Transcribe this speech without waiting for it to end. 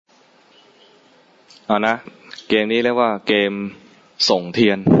เอานะเกมนี้เรียกว่าเกมส่งเที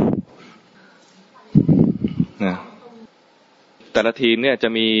ยนนะแต่ละทีมเนี่ยจะ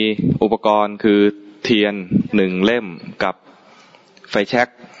มีอุปกรณ์คือเทียน1เล่มกับไฟแช็ก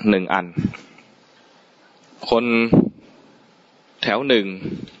1อันคนแถว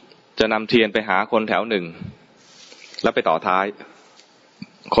1จะนำเทียนไปหาคนแถว1แล้วไปต่อท้าย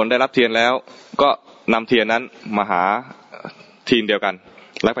คนได้รับเทียนแล้วก็นำเทียนนั้นมาหาทีมเดียวกัน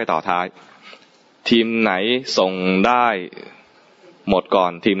แล้วไปต่อท้ายทีมไหนส่งได้หมดก่อ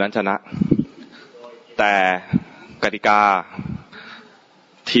นทีมนั้นชนะแต่กติกา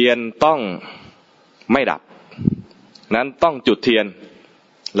เทียนต้องไม่ดับนั้นต้องจุดเทียน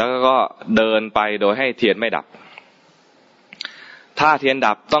แล้วก็เดินไปโดยให้เทียนไม่ดับถ้าเทียน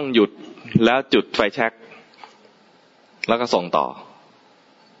ดับต้องหยุดแล้วจุดไฟแช็กแล้วก็ส่งต่อ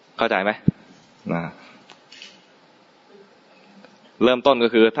เข้าใจไหมนะเริ่มต้นก็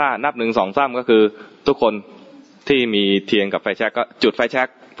คือถ้านับ1 2 3ก็คือทุกคนที่มีเทียนกับไฟแช็กก็จุดไฟแช็ก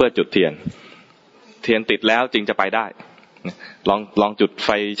เพื่อจุดเทียนติดแล้วจึงจะไปได้ลองจุดไฟ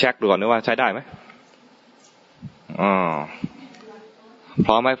แช็กดูก่อนว่าใช้ได้ไหมพ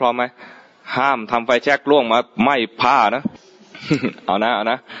ร้อมไหมห้ามทำไฟแช็กล่วงมาไหม้ผ้านะเอาน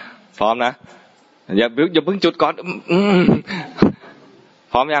ะพร้อมนะอย่าเพิ่งจุดก่อน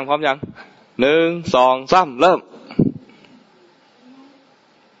พร้อมยัง1 2 3เริ่ม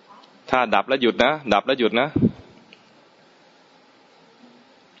ถ้าดับแล้วหยุดนะ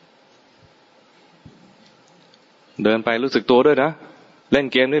เดินไปรู้สึกตัวด้วยนะเล่น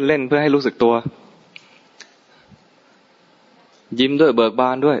เกมนี่เล่นเพื่อให้รู้สึกตัวยิ้มด้วยเบิกบา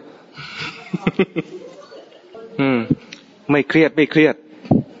นด้วยไม่เครียด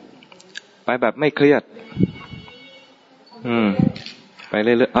ไปแบบไม่เครียดไปเ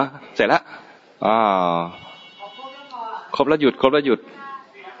รื่อยๆเสร็จแล้วครบแล้วหยุดครบคนแล้วห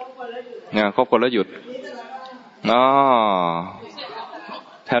ยุด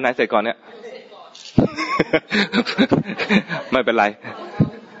แถวไหนเสร็จก่อนเนี่ย ไม่เป็นไร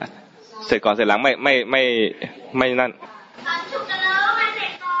เสร็จก่อนเสร็จหลังไม่นั่น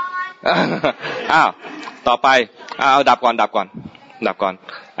ต่อไปเอาดับก่อน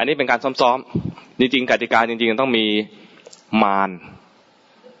อันนี้เป็นการซ้อมจริงๆกติกาจริงๆต้องมีมาร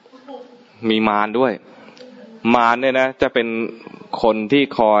ด้วยมารเนี่ยนะจะเป็นคนที่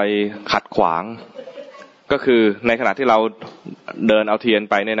คอยขัดขวางก็คือในขณะที่เราเดินเอาเทียน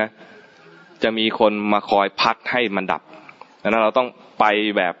ไปเนี่ยนะจะมีคนมาคอยพัดให้มันดับดังนั้นเราต้องไป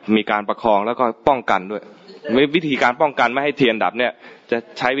แบบมีการประคองแล้วก็ป้องกันด้วยวิธีการป้องกันไม่ให้เทียนดับเนี่ยจะ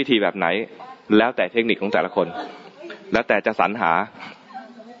ใช้วิธีแบบไหนแล้วแต่เทคนิคของแต่ละคนแล้วแต่จะสรรหา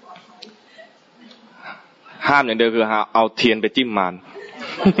ห้ามอย่างเดียวคือเอาเทียนไปจิ้มมาร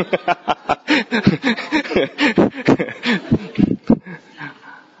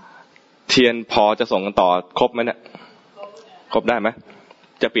เทียนพอจะส่งกันต่อครบไหมเนี่ยครบได้ไหม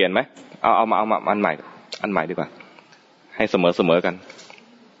จะเปลี่ยนไหมเอามาอันใหม่ดีกว่าให้เสมอกัน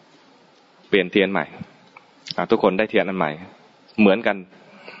เปลี่ยนเทียนใหม่ทุกคนได้เทียนอันใหม่เหมือนกัน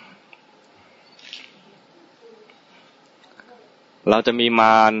เราจะมีม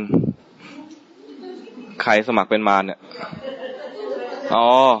ารใครสมัครเป็นมารเนี่ย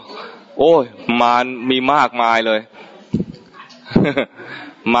โอ้ยมารมีมากมายเลย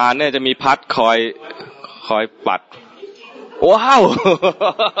มารเนี่ยจะมีพัดคอยปัดว้าว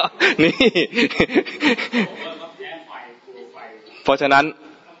นี่เพราะฉะนั้น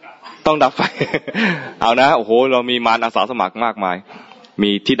ต้องดับไฟเอานะโอ้โหเรามีมารอาสาสมัครมากมาย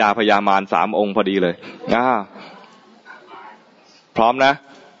มีธิดาพญามาร3 องค์พอดีเลยพร้อมนะ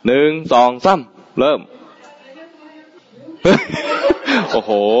1 2 3เริ่มโอ้โ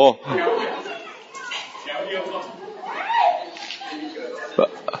ห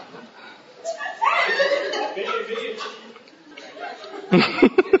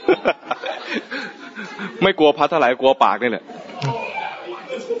ไม่กลัวพัดเท่าไหร่กลัวปากนี่แหละ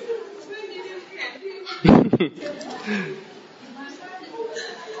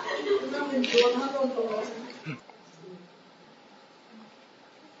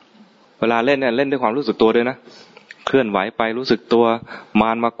เวลาเล่นเนี่ยเล่นด้วยความรู้สึกตัวด้วยนะเคลื่อนไหวไปรู้สึกตัวม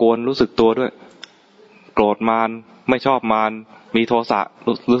ารมากวนรู้สึกตัวด้วยโกรธมารไม่ชอบมารมีโทสะ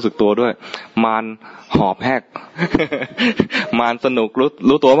รู้สึกตัวด้วยมารหอบแหกมารสนุก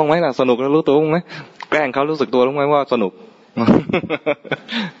รู้ตัวบ้างไหมล่ะสนุกแล้วรู้ตัวบ้างไหมแกล้งเขารู้สึกตัวบ้างไหมว่าสนุก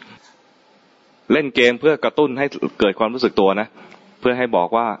เล่นเกมเพื่อกระตุ้นให้เกิดความรู้สึกตัวนะเพื่อให้บอก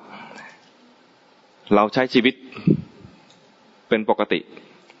ว่าเราใช้ชีวิตเป็นปกติ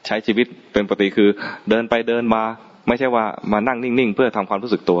ใช้ชีวิตเป็นปกติคือเดินไปเดินมาไม่ใช่ว่ามานั่งนิ่งๆเพื่อทำความ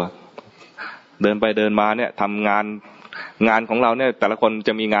รู้สึกตัวเดินไปเดินมาเนี่ยทำงาน งานของเราเนี่ยแต่ละคนจ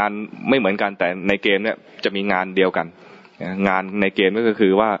ะมีงานไม่เหมือนกันแต่ในเกมเนี่ยจะมีงานเดียวกันงานในเกมก็คื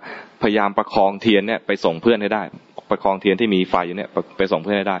อว่าพยายามประคองเทียนเนี่ยไปส่งเพื่อนให้ได้ประคองเทียนที่มีไฟอยู่เนี่ยไปส่งเ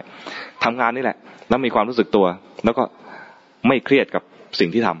พื่อนให้ได้ทำงานนี่แหละแล้วมีความรู้สึกตัวแล้วก็ไม่เครียดกับสิ่ง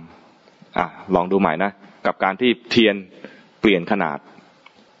ที่ทำลองดูใหม่นะกับการที่เทียนเปลี่ยนขนาด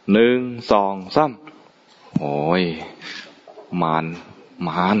1 2 3โอ้ยมาร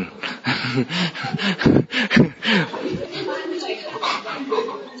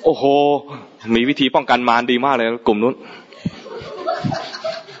โอ้โหมีวิธีป้องกันมารดีมากเลยกลุ่มนู้น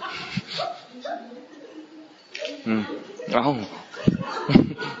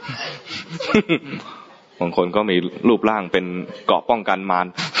บางคนก็มีรูปร่างเป็นเกราะป้องกันมาร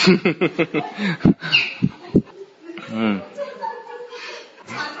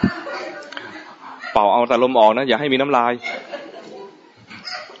เป่าเอาแต่ลมออกนะอย่าให้มีน้ำลาย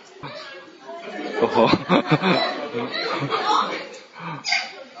โอ้โห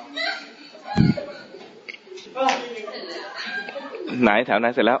ไหนแถวไหน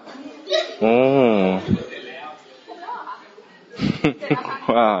เสร็จแล้วโอ้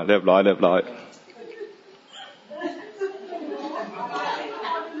เรียบร้อย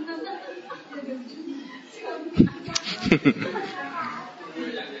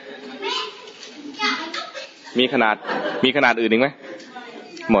มีขนาดอื่นอีกไหม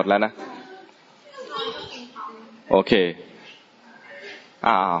หมดแล้วนะโอเค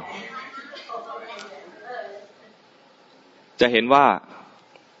จะเห็นว่า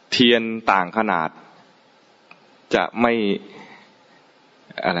เทียนต่างขนาดจะไม่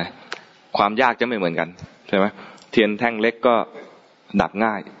อะไรความยากจะไม่เหมือนกันใช่ไหมเทียนแท่งเล็กก็ดับ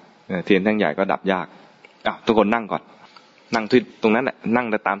ง่ายเทียนแท่งใหญ่ก็ดับยากทุกคนนั่งก่อนนั่งที่ตรงนั้นแหละนั่ง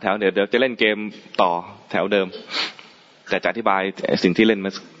ตามแถวเดี๋ยวจะเล่นเกมต่อแถวเดิมแต่จะอธิบายสิ่งที่เล่นเ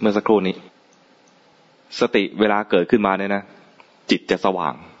มื่อสักครู่นี้สติเวลาเกิดขึ้นมาเนี่ยนะจิตจะสว่า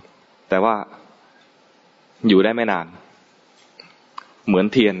งแต่ว่าอยู่ได้ไม่นานเหมือน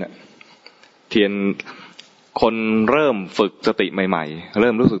เทียนคนเริ่มฝึกสติใหม่ๆเ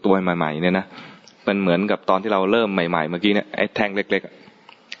ริ่มรู้สึกตัวใหม่ๆเนี่ยนะมันเหมือนกับตอนที่เราเริ่มใหม่ๆเมื่อกี้เนี่ยไอ้แท่งเล็ก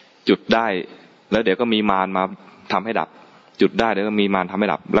ๆจุดได้แล้วเดี๋ยวก็มีมารมาทำให้ดับจุดได้เดี๋ยวก็มีมารทำให้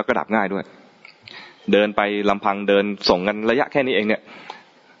ดับแล้วก็ดับง่ายด้วยเดินไปลำพังเดินส่งกันระยะแค่นี้เองเนี่ย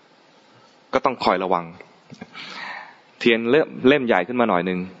ก็ต้องคอยระวังเทียนเล่มใหญ่ขึ้นมาหน่อย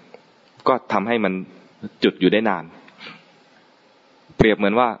นึงก็ทำให้มันจุดอยู่ได้นานเปรียบเหมื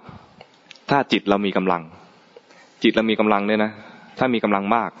อนว่าถ้าจิตเรามีกำลังเนี่ยนะถ้ามีกำลัง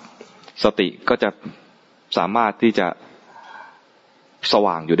มากสติก็จะสามารถที่จะส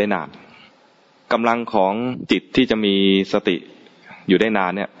ว่างอยู่ได้นานกำลังของจิตที่จะมีสติอยู่ได้นา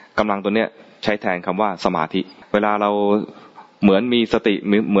นเนี่ยกำลังตัวเนี้ยใช้แทนคำว่าสมาธิเวลาเราเหมือนมีสติเ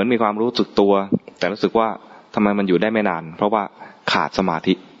หมือนมีความรู้สึกตัวแต่รู้สึกว่าทำไมมันอยู่ได้ไม่นานเพราะว่าขาดสมา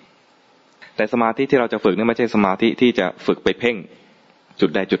ธิแต่สมาธิที่เราจะฝึกนี่ไม่ใช่สมาธิที่จะฝึกไปเพ่งจุด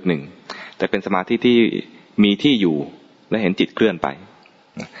ใดจุดหนึ่งแต่เป็นสมาธิที่มีที่อยู่และเห็นจิตเคลื่อนไป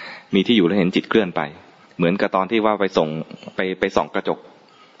มีที่อยู่และเห็นจิตเคลื่อนไปเหมือนกับตอนที่ว่าไปส่องกระจก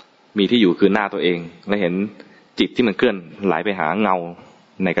มีที่อยู่คือหน้าตัวเองและเห็นจิตที่มันเคลื่อนไหลไปหาเงา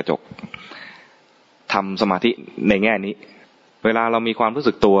ในกระจกทำสมาธิในแง่นี้เวลาเรามีความรู้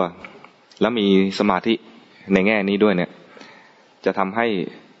สึกตัวแล้วมีสมาธิในแง่นี้ด้วยเนี่ยจะทำให้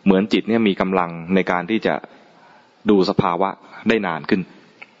เหมือนจิตเนี่ยมีกำลังในการที่จะดูสภาวะได้นานขึ้น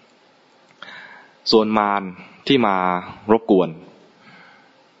ส่วนมารที่มารบกวน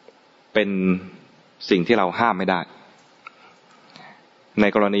เป็นสิ่งที่เราห้ามไม่ได้ใน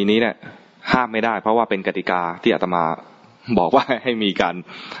กรณีนี้เนี่ยห้ามไม่ได้เพราะว่าเป็นกติกาที่อาตมาบอกว่าให้มีการ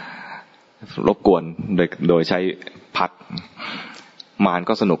รบกวนโดยใช้พัดมาร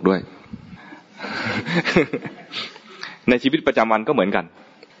ก็สนุกด้วย ในชีวิตประจำวันก็เหมือนกัน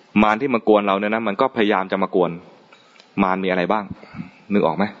มารที่มากวนเราเนี่ยนะมันก็พยายามจะมากวนมารมีอะไรบ้างนึกอ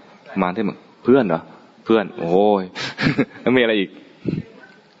อกไหมมารที่มึงเพื่อนเหรอเพื่อนโอ้ย แล้วมีอะไรอีก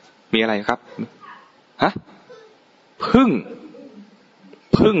มีอะไรครับฮะ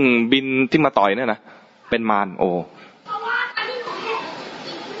พึ่งบินที่มาต่อยเนี่ยนะเป็นมารโอ้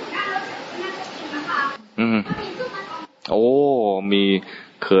โอ้มี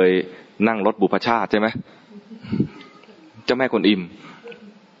เคยนั่งรถบุพชาติใช่ไหมเจ้าแม่กวนอิม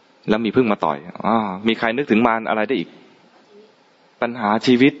แล้วมีพึ่งมาต่อยมีใครนึกถึงมารอะไรได้อีกปัญหา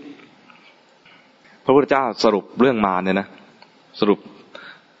ชีวิตพระพุทธเจ้าสรุปเรื่องมารเนี่ยนะสรุป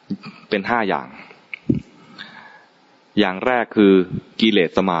เป็น5อย่างอย่างแรกคือกิเล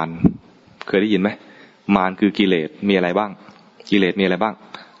สมารเคยได้ยินไหมมารคือกิเลสมีอะไรบ้างกิเลสมีอะไรบ้าง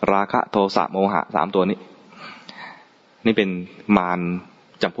ราคะโทสะโมหะ3ตัวนี้นี่เป็นมาร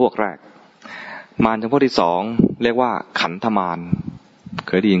จำพวกแรก มารจำพวกที่สองเรียกว่าขันธมารเ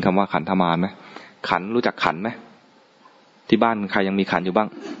คยได้ยินคำว่าขันธมารไหมขันรู้จักขันไหมที่บ้านใครยังมีขันอยู่บ้าง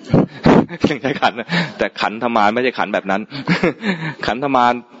ยังใช้ขันนะแต่ขันธมารไม่ใช่ขันแบบนั้น ขันธมา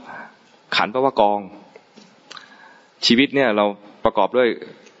รขันแปลว่ากองชีวิตเนี่ยเราประกอบด้วย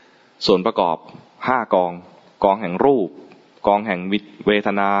ส่วนประกอบ5กองกองแห่งรูปกองแห่งเวท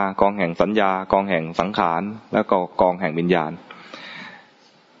นากองแห่งสัญญากองแห่งสังขารแล้วก็กองแห่งวิญญาณ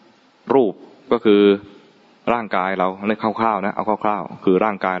รูปก็คือร่างกายเราในคร่าวๆนะเอาคร่าวๆคือร่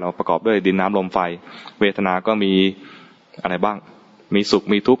างกายเราประกอบด้วยดินน้ำลมไฟเวทนาก็มีอะไรบ้างมีสุข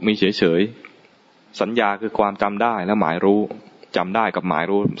มีทุกข์มีเฉยๆสัญญาคือความจำได้และหมายรู้จำได้กับหมาย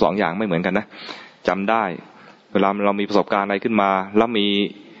รู้2อย่างไม่เหมือนกันนะจำได้เวลาเรามีประสบการณ์อะไรขึ้นมาแล้วมี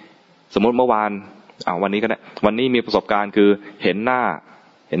สมมติเมื่อวานวันนี้ก็ได้วันนี้มีประสบการณ์คือเห็นหน้า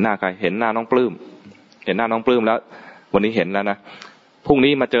ใครเห็นหน้าน้องปลื้มแล้ววันนี้เห็นแล้วนะพรุ่ง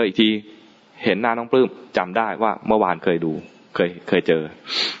นี้มาเจออีกทีเห็นหน้าน้องปลื้มจำได้ว่าเมื่อวานเคยดูเคยเจอ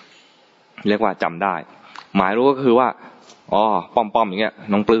เรียกว่าจำได้หมายรู้ก็คือว่าป้อมอย่างเงี้ย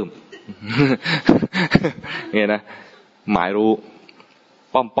น้องปลื้ม เนี่ยนะหมายรู้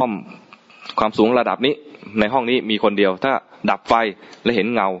ป้อมความสูงระดับนี้ในห้องนี้มีคนเดียวถ้าดับไฟแล้วเห็น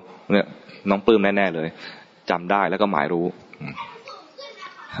เงาเนี่ยน้องปลื้มแน่ๆเลยจำได้แล้วก็หมายรู้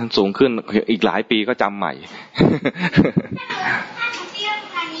สูงขึ้นอีกหลายปีก็จำใหม่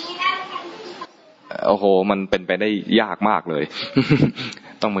โอ้โหมันเป็นไปได้ยากมากเลย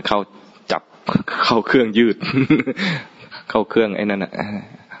ต้องมาเข้าเครื่องยืด เข้าเครื่องไอ้นั่นน่ะ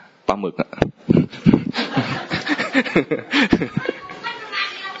ปลาหมึกอ่ะ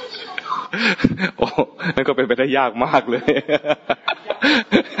โอ้นั่นก็เป็นไปได้ยากมากเลย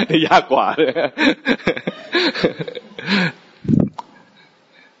ยากกว่าเลย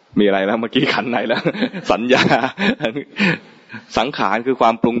มีอะไรแล้วเมื่อกี้ขันไหนแล้ว สัญญาสังขารคือควา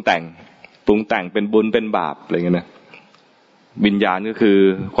มปรุงแต่งเป็นบุญเป็นบาปอะไรเงี้ยนะวิญญาณก็คือ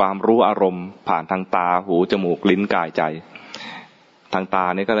ความรู้อารมณ์ผ่านทางตาหูจมูกลิ้นกายใจทางตา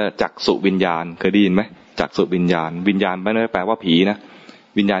นี่ก็จักษุวิญญาณเคยได้ยินไหมจักษุวิญญาณไม่ได้แปลว่าผีนะ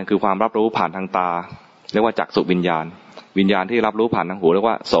วิญญาณคือความรับรู้ผ่านทางตาเรียกว่าจักษุวิญญาณที่รับรู้ผ่านทางหูเรียก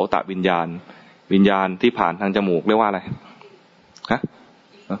ว่าโสตวิญญาณที่ผ่านทางจมูกเรียกว่าอะไรฮะ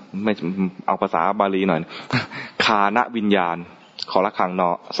ไม่เอาภาษาบาลีหน่อย คานวิญญาณขอละคังนอ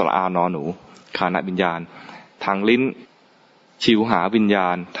สระอานอหนูคานวิญญาณทางลิ้นชิวหาวิญญา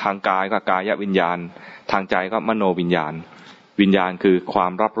ณทางกายก็กายวิญญาณทางใจก็มโนวิญญาณคือควา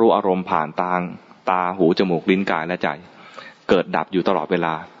มรับรู้อารมณ์ผ่านทางตาหูจมูกลิ้นกายและใจเกิดดับอยู่ตลอดเวล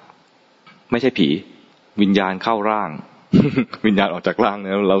าไม่ใช่ผีวิญญาณเข้าร่าง วิญญาณออกจากร่างเนี่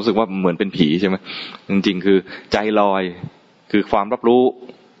ยเรารู้สึกว่าเหมือนเป็นผีใช่ไหมจริงๆคือใจลอยคือความรับรู้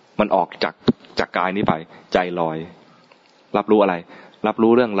มันออกจากกายนี้ไปใจลอยรับรู้อะไรรับ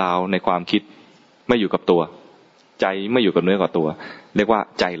รู้เรื่องราวในความคิดไม่อยู่กับตัวใจไม่อยู่กับเนื้อกับตัวเรียกว่า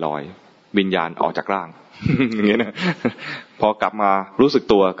ใจลอยวิญญาณออกจากร่าง อย่างเงี้ยนะพอกลับมารู้สึก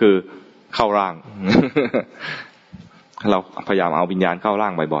ตัวคือเข้าร่าง เราพยายามเอาวิญญาณเข้าร่า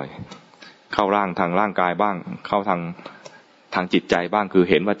งบ่อยๆเข้าร่างทางร่างกายบ้างเข้าทางจิตใจบ้างคือ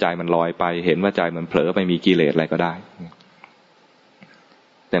เห็นว่าใจมันลอยไปเห็นว่าใจมันเผลอไปมีกิเลสอะไรก็ได้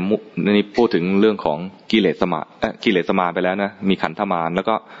แต่นี่พูดถึงเรื่องของกิเลสมารไปแล้วนะมีขันธมารแล้ว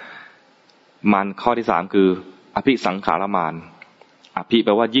ก็มารข้อที่3คืออภิสังขารมารอภิแป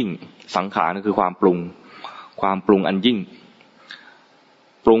ลว่ายิ่งสังขารก็คือความปรุงอันยิ่ง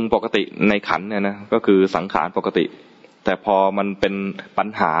ปรุงปกติในขันเนี่ยนะก็คือสังขารปกติแต่พอมันเป็นปัญ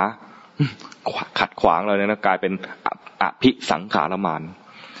หาขัดขวางเราเนี่ยนะกลายเป็นอภิสังขารมาร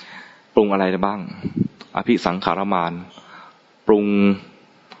ปรุงอะไรบ้างอภิสังขารมารปรุง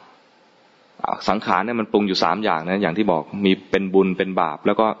สังขารเนี่ยมันปรุงอยู่3อย่างนะอย่างที่บอกมีเป็นบุญเป็นบาปแ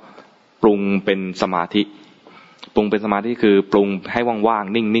ล้วก็ปรุงเป็นสมาธิปรุงเป็นสมาธิคือปรุงให้ว่าง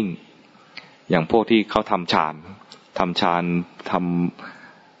ๆนิ่งๆอย่างพวกที่เขาทำฌาน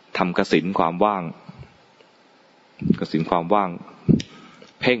ทำกสิณความว่าง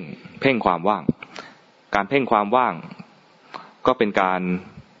เพ่งความว่างการเพ่งความว่างก็เป็นการ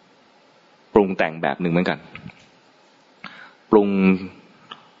ปรุงแต่งแบบหนึ่งเหมือนกันปรุง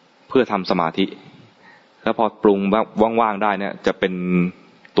เพื่อทำสมาธิแล้วพอปรุงว่างๆได้เนี่ยจะเป็น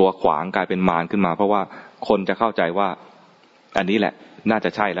ตัวขวางกลายเป็นมารขึ้นมาเพราะว่าคนจะเข้าใจว่าอันนี้แหละน่าจะ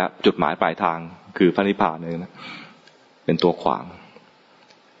ใช่แล้วจุดหมายปลายทางคือพระนิพพานเลยนะเป็นตัวขวาง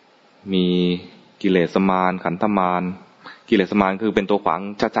มีกิเลสมารขันธมารกิเลสมารคือเป็นตัวขวาง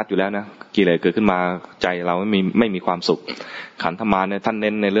ชัดๆอยู่แล้วนะกิเลสเกิดขึ้นมาใจเราไม่มีความสุขขันธมารเนี่ยท่านเ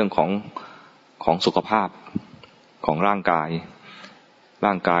น้นในเรื่องของสุขภาพของร่างกาย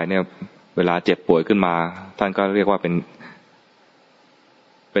เนี่ยเวลาเจ็บป่วยขึ้นมาท่านก็เรียกว่าเป็น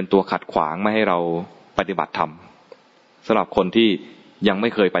เป็นตัวขัดขวางไม่ให้เราปฏิบัติธรรมสำหรับคนที่ยังไม่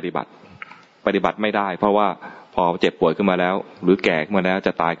เคยปฏิบัติไม่ได้เพราะว่าพอเจ็บป่วยขึ้นมาแล้วหรือแก่ขึ้นมาแล้วจ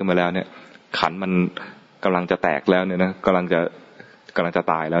ะตายขึ้นมาแล้วเนี่ยขันมันกำลังจะแตกแล้วเนี่ยนะกำลังจะ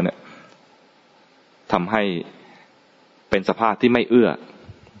ตายแล้วเนี่ยทำให้เป็นสภาพที่ไม่เอื้อ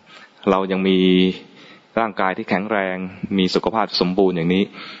เรายังมีร่างกายที่แข็งแรงมีสุขภาพสมบูรณ์อย่างนี้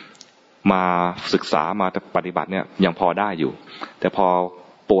มาศึกษามาปฏิบัติเนี่ยยังพอได้อยู่แต่พอ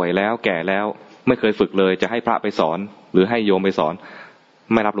ป่วยแล้วแก่แล้วไม่เคยฝึกเลยจะให้พระไปสอนหรือให้โยมไปสอน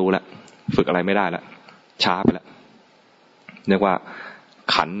ไม่รับรู้แล้วฝึกอะไรไม่ได้แล้วช้าไปแล้วเรียกว่า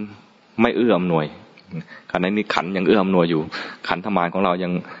ขันไม่เอื้ออำนวยขณะนี้ขันยังเอื้ออำนวยอยู่ขันธมารของเรายั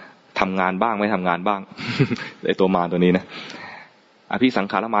งทำงานบ้างไม่ทำงานบ้างไอ้ตัวมารตัวนี้นะอภิสัง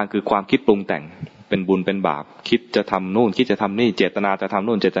ขารมารคือความคิดปรุงแต่งเป็นบุญเป็นบาปคิดจะทำนู่นคิดจะทำนี่เจตนาจะทำ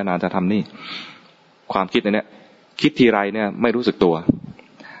นู่นเจตนาจะทำนี่ความคิดเนี่ยคิดทีไรเนี่ยไม่รู้สึกตัว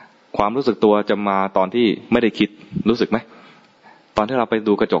ความรู้สึกตัวจะมาตอนที่ไม่ได้คิดรู้สึกไหมตอนที่เราไป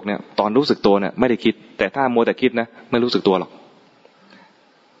ดูกระจกเนี่ยตอนรู้สึกตัวเนี่ยไม่ได้คิดแต่ถ้ามัวแต่คิดนะไม่รู้สึกตัวหรอก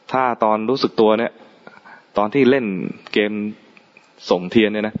ถ้าตอนรู้สึกตัวเนี่ยตอนที่เล่นเกมส่งเทียน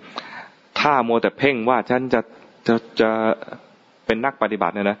เนี่ยนะถ้ามัวแต่เพ่งว่าฉันจะเป็นนักปฏิบั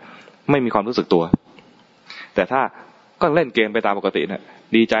ติเนี่ยนะไม่มีความรู้สึกตัวแต่ถ้าก็เล่นเกมไปตามปกติเนี่ย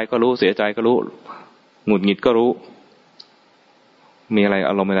ดีใจก็รู้เสียใจก็รู้หงุดหงิดก็รู้มีอะไร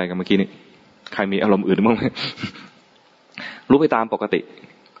อารมณ์อะไรกันเมื่อกี้นี่ใครมีอารมณ์อื่นบ้างไหมรู้ไปตามปกติ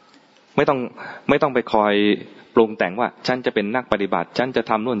ไม่ต้องไปคอยปรุงแต่งว่าฉันจะเป็นนักปฏิบัติฉันจะ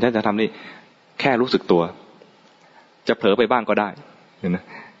ทำนู่นฉันจะทำนี่แค่รู้สึกตัวจะเผลอไปบ้างก็ได้นะ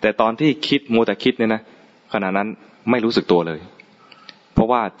แต่ตอนที่คิดมัวแต่คิดเนี่ยนะขณะนั้นไม่รู้สึกตัวเลยเพราะ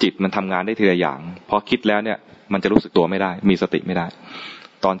ว่าจิตมันทำงานได้ทีละอย่างพอคิดแล้วเนี่ยมันจะรู้สึกตัวไม่ได้มีสติไม่ได้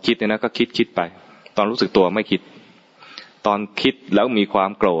ตอนคิดเนี่ยนะก็คิดไปตอนรู้สึกตัวไม่คิดตอนคิดแล้วมีควา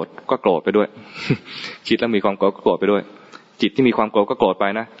มโกรธก็โกรธไปด้วย คิดแล้วมีความโกรธก็โกรธไปด้วยจิตที่มีความโกรธก็โกรธไป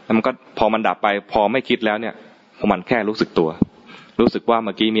นะแล้วมันก็พอมันดับไปพอไม่คิดแล้วเนี่ยมันแค่รู้สึกตัวรู้สึกว่าเ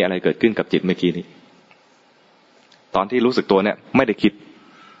มื่อกี้มีอะไรเกิดขึ้นกับจิตเมื่อกี้นี้ตอนที่รู้สึกตัวเนี่ยไม่ได้คิด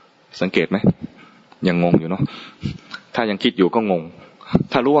สังเกตไหมยังงงอยู่เนาะถ้ายังคิดอยู่ก็งง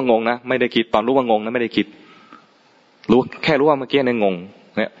ถ้ารู้ว่างงนะไม่ได้คิดตอนรู้ว่างงนะไม่ได้คิดแค่รู้ว่าเมื่อกี้เนี่ยงง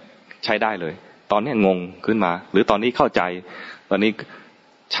เนี่ยใช้ได้เลยตอนนี้งงขึ้นมาหรือตอนนี้เข้าใจตอนนี้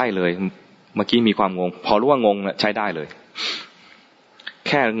ใช่เลยเมื่อกี้มีความงงพอรู้ว่างงนะใช้ได้เลยแ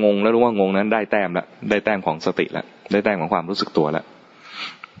ค่งงแล้วรู้ว่างงนั้นได้แต้มละได้แต้มของสติละได้แต้มของความรู้สึกตัวละ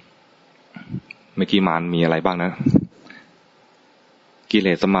เมื่อกี้มารมีอะไรบ้างนะกิเล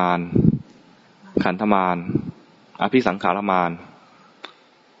สมารขันธมารอภิสังขารมาร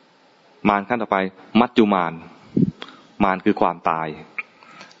มารขั้นต่อไปมัจจุมารมารคือความตาย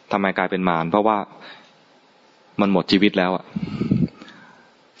ทำไมกลายเป็นมารเพราะว่ามันหมดชีวิตแล้วอะ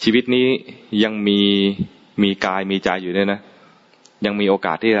ชีวิตนี้ยังมีกายมีใจอยู่ด้วยนะยังมีโอก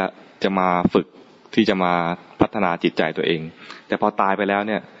าสที่จะมาฝึกที่จะมาพัฒนาจิตใจตัวเองแต่พอตายไปแล้วเ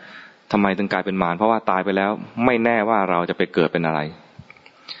นี่ยทำไมถึงกลายเป็นมารเพราะว่าตายไปแล้วไม่แน่ว่าเราจะไปเกิดเป็นอะไร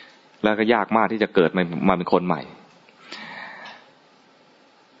แล้วก็ยากมากที่จะเกิดมาเป็นคนใหม่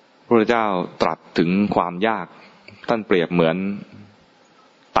พระพุทธเจ้าตรัสถึงความยากท่านเปรียบเหมือน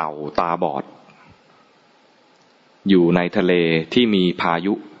เต่าตาบอดอยู่ในทะเลที่มีพา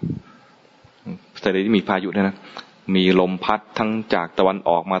ยุทะเลที่มีพายุเนี่ยนะมีลมพัดทั้งจากตะวันอ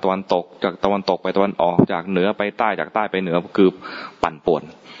อกมาตะวันตกจากตะวันตกไปตะวันออกจากเหนือไปใต้จากใต้ไปเหนือคือปั่นป่วน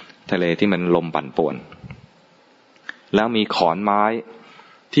ทะเลที่มันลมปั่นป่วนแล้วมีขอนไม้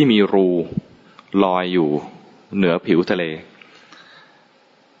ที่มีรูลอยอยู่เหนือผิวทะเล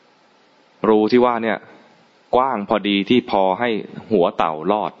รูที่ว่าเนี่ยกว้างพอดีที่พอให้หัวเต่า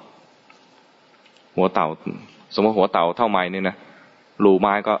รอดหัวเต่าสมมติหัวเต่าเท่าไม้นี่นะรูไ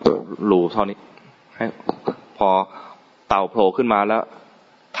ม้ก็รูเท่านี้ให้พอเต่าโผล่ขึ้นมาแล้ว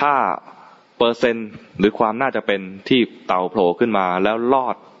ถ้าเปอร์เซ็นต์หรือความน่าจะเป็นที่เต่าโผล่ขึ้นมาแล้วรอ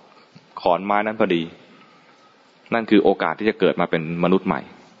ดขอนไม้นั้นพอดีนั่นคือโอกาสที่จะเกิดมาเป็นมนุษย์ใหม่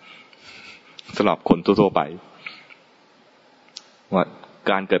สำหรับคนทั่วๆไปว่า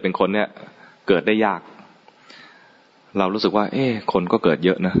การเกิดเป็นคนเนี่ยเกิดได้ยากเรารู้สึกว่าคนก็เกิดเย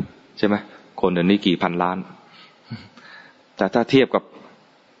อะนะใช่ไหมคนเดี๋ยวนี้กี่พันล้านแต่ถ้าเทียบกับ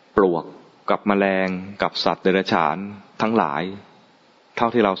ปลวกกับแมลงกับสัตว์เดรัจฉานทั้งหลายเท่า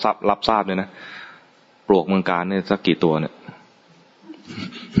ที่เรารับทราบเนี่ยนะปลวกเมืองการเนี่ยสักกี่ตัวเนี่ย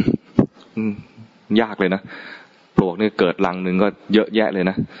ยากเลยนะปลวกนี่เกิดรังหนึ่งก็เยอะแยะเลย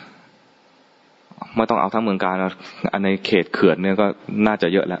นะไม่ต้องเอาทั้งเมืองการในเขตเขื่อนเนี่ยก็น่าจะ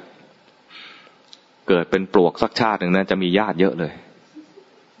เยอะแล้วเกิดเป็นปลวกสักชาติหนึ่งนะจะมีญาติเยอะเลย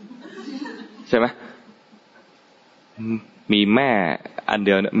ใช่ไหม มีแม่อันเ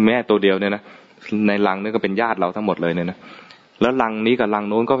ดียวแม่ตัวเดียวเนี่ยนะในรังนี่ก็เป็นญาติเราทั้งหมดเลยเนี่ยนะแล้วรังนี้กับรัง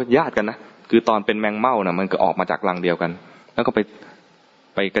โน้นก็ญาติกันนะคือตอนเป็นแมงเม่านะมันก็ออกมาจากรังเดียวกันแล้วก็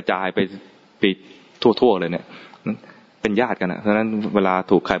ไปกระจายไปทั่วๆเลยเนี่ยเป็นญาติกันนะเพราะฉะนั้นเวลา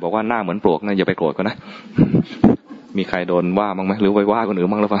ถูกใครบอกว่าหน้าเหมือนปลวกนะอย่าไปโกรธก็นะมีใครโดนว่าบ้างไหมหรือไปว่าคนอื่น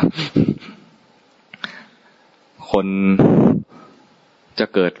บ้างหรือเปล่าคนจะ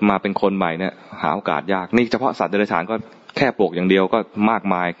เกิดมาเป็นคนใหม่เนี่ยหาโอกาสยากนี่เฉพาะสัตว์เดรัจฉานก็แค่ปลวกอย่างเดียวก็มาก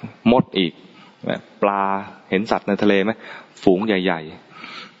มายมดอีกปลาเห็นสัตว์ในทะเลไหมฝูงใหญ่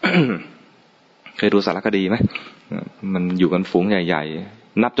ๆ เคยดูสารคดีไหมมันอยู่กันฝูงใหญ่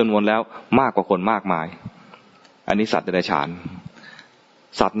ๆนับจำนวนแล้วมากกว่าคนมากมายอันนี้สัตว์เดรัจฉาน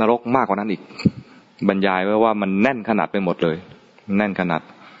สัตว์นรกมากกว่านั้นอีกบรรยายไว้ว่ามันแน่นขนาดไปหมดเลยแน่นขนาด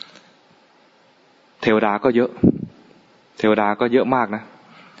เทวดาก็เยอะเทวดาก็เยอะมากนะ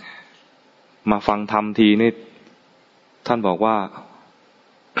มาฟังธรรมทีนี่ท่านบอกว่า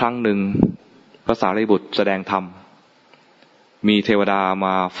ครั้งหนึ่งพระสารีบุตรแสดงธรรมมีเทวดาม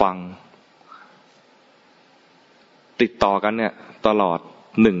าฟังติดต่อกันเนี่ยตลอด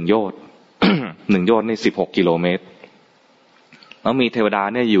1 โยชน์ 1 โยชน์นี่16 กิโลเมตรแล้วมีเทวดา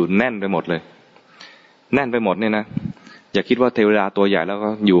เนี่ยอยู่แน่นไปหมดเลยแน่นไปหมดเนี่ยนะอย่าคิดว่าเทวดาตัวใหญ่แล้วก็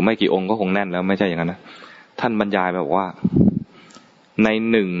อยู่ไม่กี่องค์ก็คงแน่นแล้วไม่ใช่อย่างนั้นนะท่านบรรยายแบบว่าใน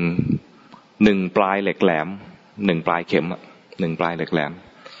หนึ่งปลายเหล็กแหลม1 ปลายเข็ม1 ปลายเหล็กแหลม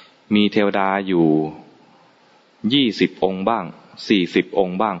มีเทวดาอยู่20 องค์บ้าง40 อง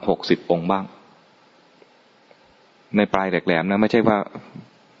ค์บ้าง60 องค์บ้างในปลายเหล็กแหลมนะไม่ใช่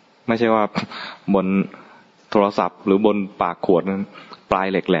ว่าบนโทรศัพท์หรือบนปากขวดนั้นปลาย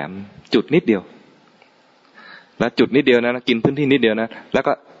เหล็กแหลมจุดนิดเดียวแล้วจุดนิดเดียวนะกินพื้นที่นิดเดียวนะแล้ว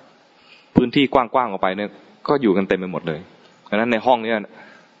ก็พื้นที่กว้างๆออกไปเนี่ยก็อยู่กันเต็มไปหมดเลยเพราะฉะนั้นในห้องนี้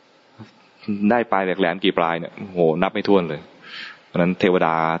ได้ปลายเหล็กแหลมกี่ปลายเนี่ยโหนับไม่ถ้วนเลยเพราะฉะนั้นเทวด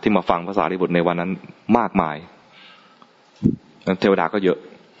าที่มาฟังพระสารีบุตรในวันนั้นมากมายเทวดาก็เยอะ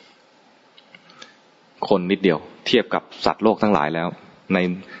คนนิดเดียวเทียบกับสัตว์โลกทั้งหลายแล้วใน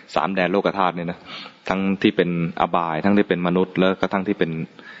3 แดนโลกธาตุเนี่ยนะทั้งที่เป็นอบายทั้งที่เป็นมนุษย์แล้วก็ทั้งที่เ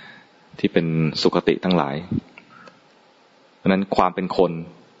ป็นสุคติทั้งหลายเพราะฉะนั้นความเป็นคน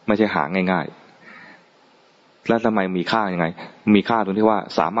ไม่ใช่หาง่ายๆแล้วทำไมมีค่ายังไงมีค่าตรงที่ว่า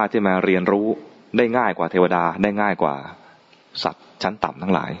สามารถที่มาเรียนรู้ได้ง่ายกว่าเทวดาได้ง่ายกว่าสัตว์ชั้นต่ำทั้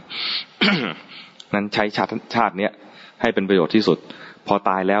งหลาย นั้นใช้ชาติเนี้ยให้เป็นประโยชน์ที่สุดพอ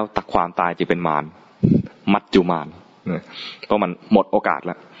ตายแล้วตักความตายจะเป็นมารมัจจุมารเพราะมันหมดโอกาสแ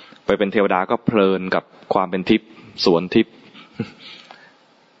ล้วไปเป็นเทวดาก็เพลินกับความเป็นทิพย์สวนทิพย์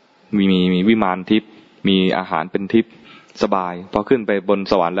มีวิมานทิพย์มีอาหารเป็นทิพย์สบายพอขึ้นไปบน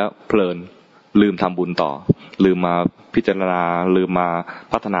สวรรค์แล้วเพลินลืมทำบุญต่อลืมมาพิจารณาลืมมา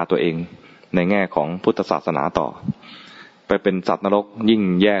พัฒนาตัวเองในแง่ของพุทธศาสนาต่อไปเป็นสัตว์นรกยิ่ง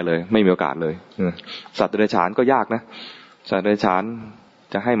แย่เลยไม่มีโอกาสเลยสัตว์เดรัจฉานก็ยากนะสัตว์เดรัจฉาน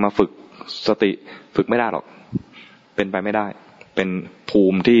จะให้มาฝึกสติฝึกไม่ได้หรอกเป็นไปไม่ได้เป็นภู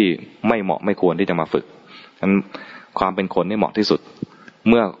มิที่ไม่เหมาะไม่ควรที่จะมาฝึกนั้นความเป็นคนนี่เหมาะที่สุด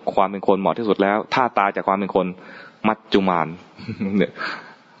เมื่อความเป็นคนเหมาะที่สุดแล้วถ้าตายจากความเป็นคนมัจจุมารเนี่ย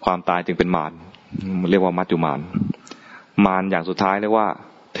ความตายจึงเป็นมารเรียกว่ามัจจุมารมารอย่างสุดท้ายเรียกว่า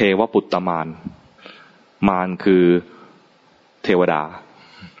เทวปุตตมารมารคือเทวดา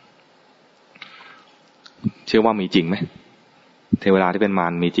เชื่อว่ามีจริงไหมเทวดาที่เป็นมา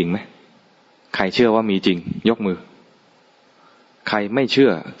รมีจริงไหมใครเชื่อว่ามีจริงยกมือใครไม่เชื่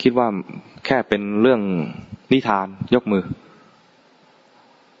อคิดว่าแค่เป็นเรื่องนิทานยกมือ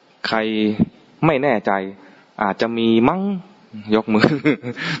ใครไม่แน่ใจอาจจะมีมั้งยกมือ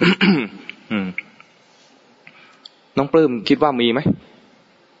น้องปลื้มคิดว่ามีไหม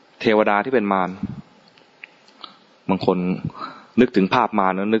เทวดาที่เป็นมารบางคนนึกถึงภาพมา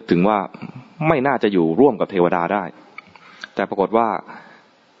รแล้วนึกถึงว่าไม่น่าจะอยู่ร่วมกับเทวดาได้แต่ปรากฏว่า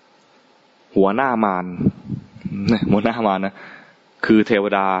หัวหน้ามารนะคือเทว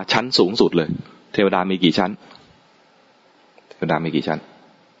ดาชั้นสูงสุดเลยเทวดามีกี่ชั้นเทวดามีกี่ชั้น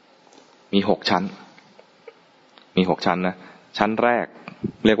มี6 ชั้นมี6 ชั้นนะชั้นแรก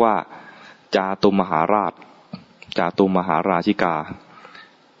เรียกว่าจาตุมมหาราชจาตุมมหาราชิกา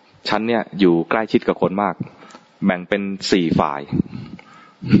ชั้นเนี่ยอยู่ใกล้ชิดกับคนมากแบ่งเป็น4 ฝ่าย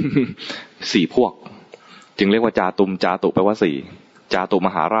 4 พวกจึงเรียกว่าจาตุแปลว่า4จาตุม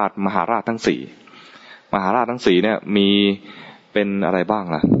หาราชทั้ง4มหาราชทั้ง4เนี่ยมีเป็นอะไรบ้าง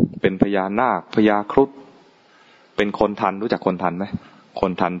ล่ะเป็นพญานาคพญาครุฑเป็นคนทันรู้จักคนทันไหมค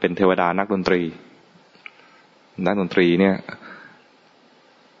นทันเป็นเทวดานักดนตรีเนี่ย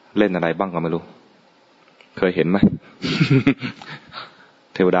เล่นอะไรบ้างก็ไม่รู้เคยเห็นไหม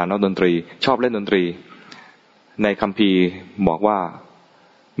เทวดานักดนตรีชอบเล่นดนตรี ในคัมภีร์บอกว่า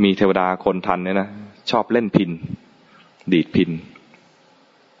มีเทวดาคนทันเนี่ยนะชอบเล่นพิณดีดพิณ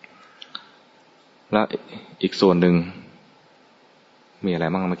แล้วอีกส่วนหนึ่งมีอะไร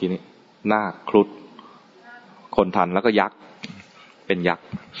บ้างเมื่อกี้นี้นาคครุฑคนทันแล้วก็ยักษ์เป็นยักษ์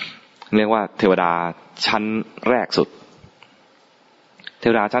เรียกว่าเทวดาชั้นแรกสุดเท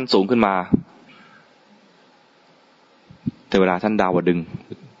วดาชั้นสูงขึ้นมาเทวดาชั้นดาวดึงส์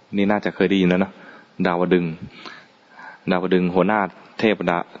นี่น่าจะเคยได้ยินแล้วนะดาวดึงส์หัวหน้าเท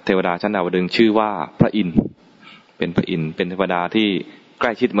วดาชั้นดาวดึงส์ชื่อว่าพระอินทร์เป็นพระอินทร์เป็นเทวดาที่ใก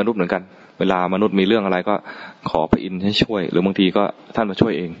ล้ชิดมนุษย์เหมือนกันเวลามนุษย์มีเรื่องอะไรก็ขอพระอินทร์ให้ช่วยหรือบางทีก็ท่านมาช่ว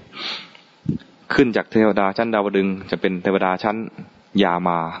ยเองขึ้นจากเทวดาชั้นดาวดึงส์จะเป็นเทวดาชั้นยาม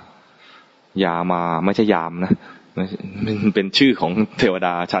าไม่ใช่ยามนะเป็นชื่อของเทวด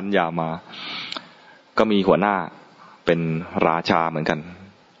าชั้นยามาก็มีหัวหน้าเป็นราชาเหมือนกัน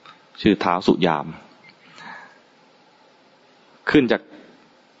ชื่อท้าวสุยามขึ้นจาก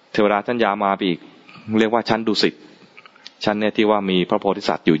เทวดาชั้นยามาไปอีกเรียกว่าชั้นดุสิตชั้นเนี่ยที่ว่ามีพระโพธิ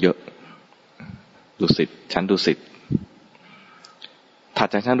สัตว์อยู่เยอะดุสิตชั้นดุสิตถัด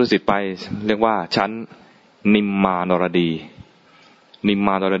จากชั้นดุสิตไปเรียกว่าชั้นนิมมานรดี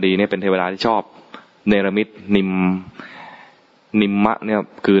เนี่ยเป็นเทวดาที่ชอบเนรมิตนิมมะเนี่ย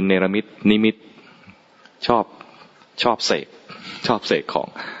คือเนรมิตนิมิตชอบเสกของ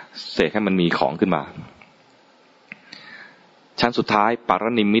เสกให้มันมีของขึ้นมาชั้นสุดท้ายปาร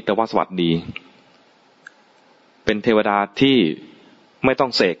นิมมิตวสวัสดีเป็นเทวดาที่ไม่ต้อ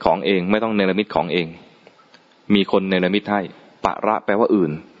งเสกของเองไม่ต้องเนรมิตของเองมีคนเนรมิตให้ปะระแปลว่าอื่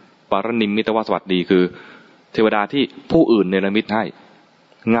นปารนิมมิตวสวัสดีคือเทวดาที่ผู้อื่นเนรมิตให้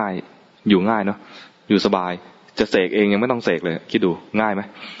ง่ายอยู่ง่ายเนาะอยู่สบายจะเสกเองยังไม่ต้องเสกเลยคิดดูง่ายไหม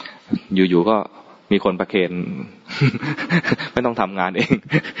อยู่ๆก็มีคนประเคน ไม่ต้องทำงานเอง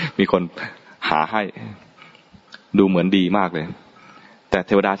มีคนหาให้ดูเหมือนดีมากเลยแต่เ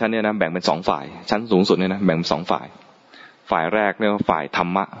ทวดาชั้นนี้นะแบ่งเป็น2ฝ่ายชั้นสูงสุดเนี่ยนะแบ่งเป็น2ฝ่ายฝ่ายแรกเรียกว่าฝ่ายธร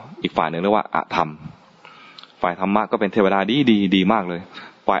รมะอีกฝ่ายหนึ่งเรียกว่าอธรรมฝ่ายธรรมะก็เป็นเทวดาดีมากเลย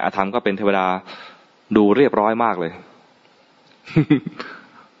ฝ่ายอธรรมก็เป็นเทวดาดูเรียบร้อยมากเลย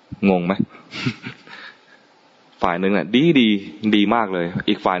งงไหม ฝ่ายหนึ่งอ่ะดีมากเลย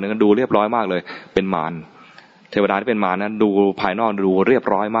อีกฝ่ายหนึ่งดูเรียบร้อยมากเลยเป็นมารเทวดาที่เป็นมารนั้นดูภายนอกดูเรียบ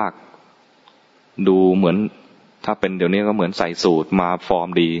ร้อยมากดูเหมือนถ้าเป็นเดี๋ยวนี้ก็เหมือนใส่สูทมาฟอร์ม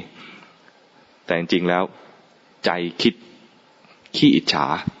ดีแต่จริงๆแล้วใจคิดขี้อิจฉา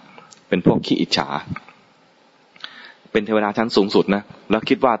เป็นพวกขี้อิจฉาเป็นเทวดาชั้นสูงสุดนะแล้ว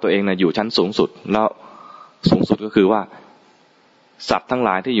คิดว่าตัวเองนะอยู่ชั้นสูงสุดแล้วสูงสุดก็คือว่าสัตว์ทั้งหล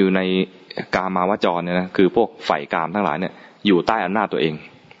ายที่อยู่ในกามาวจรเนี่ยนะคือพวกฝ่ายกามทั้งหลายเนี่ยอยู่ใต้อำนาจตัวเอง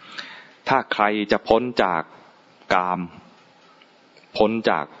ถ้าใครจะพ้นจากกามพ้น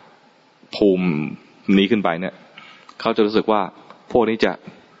จากภูมินี้ขึ้นไปเนี่ยเขาจะรู้สึกว่าพวกนี้จะ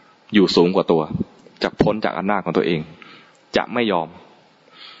อยู่สูงกว่าตัวจะพ้นจากอำนาจของตัวเองจะไม่ยอม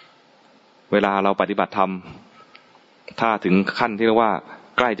เวลาเราปฏิบัติธรรมถ้าถึงขั้นที่เรียกว่า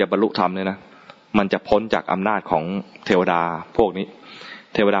ใกล้จะบรรลุธรรมเนี่ยนะมันจะพ้นจากอำนาจของเทวดาพวกนี้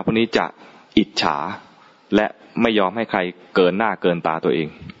เทวดาพวกนี้จะอิจฉาและไม่ยอมให้ใครเกินหน้าเกินตาตัวเอง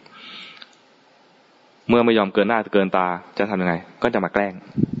เมื่อไม่ยอมเกินหน้าเกินตาจะทำยังไงก็จะมาแกล้ง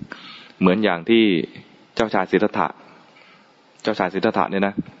เหมือนอย่างที่เจ้าชายสิทธัตถะเนี่ยน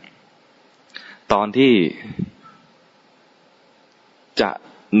ะตอนที่จะ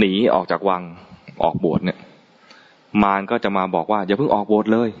หนีออกจากวังออกบวชเนี่ยมารก็จะมาบอกว่าอย่าเพิ่งออกบวช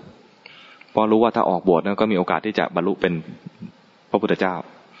เลยเพราะรู้ว่าถ้าออกบวชเนี่ยก็มีโอกาสที่จะบรรลุเป็นพระพุทธเจ้า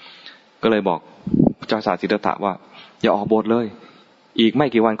ก็เลยบอกเจ้าชายสิทธัตถะว่าอย่าออกบวชเลยอีกไม่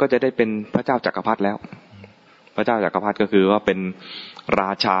กี่วันก็จะได้เป็นพระเจ้าจักรพรรดิแล้วพระเจ้าจักรพรรดิก็คือว่าเป็นร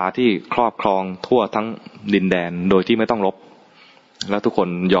าชาที่ครอบครองทั่วทั้งดินแดนโดยที่ไม่ต้องรบแล้วทุกคน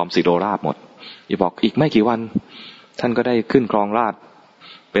ยอมสิโรราชหมดบอกอีกไม่กี่วันท่านก็ได้ขึ้นครองราชย์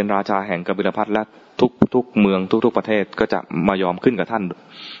เป็นราชาแห่งกบิลพัสและทุกเมืองทุกประเทศก็จะมายอมขึ้นกับท่าน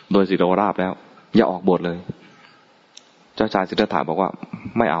โดยสิโรราชแล้วอย่าออกบวชเลยเจ้าชายสิทธัตถะบอกว่า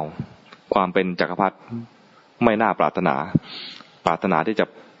ไม่เอาความเป็นจักรพรรดิไม่น่าปรารถนาที่จะ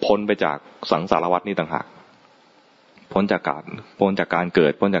พ้นไปจากสังสารวัฏนี้ต่างหากพ้นจากการเกิ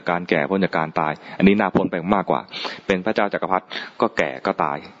ดพ้นจากการแก่พ้นจากการตายอันนี้น่าพ้นไปมากกว่าเป็นพระเจ้าจักรพรรดิก็แก่ก็ต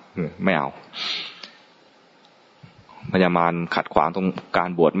ายไม่เอาพญามารขัดขวางตรงการ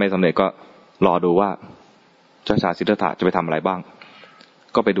บวชไม่สำเร็จก็รอดูว่าเจ้าชายสิทธัตถะจะไปทำอะไรบ้าง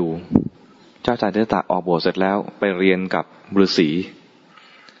ก็ไปดูเจ้าชายสิทธัตถะออกบวชเสร็จแล้วไปเรียนกับฤาษี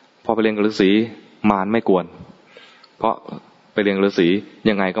พอไปเรียนกับฤาษีมารไม่กวนเพราะไปเรียนฤาษี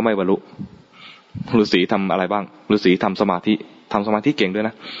ยังไงก็ไม่บรรลุฤาษีทำอะไรบ้างฤาษีทำสมาธิเก่งด้วยน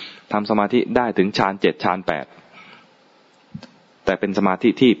ะทำสมาธิได้ถึงฌาน7ฌาน8 แต่เป็นสมาธิ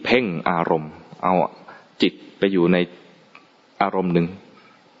ที่เพ่งอารมณ์เอาจิตไปอยู่ในอารมณ์หนึ่ง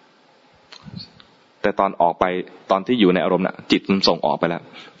แต่ตอนออกไปตอนที่อยู่ในอารมณ์น่ะจิตมันส่งออกไปแล้ว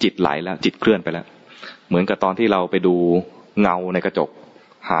จิตไหลแล้วจิตเคลื่อนไปแล้วเหมือนกับตอนที่เราไปดูเงาในกระจก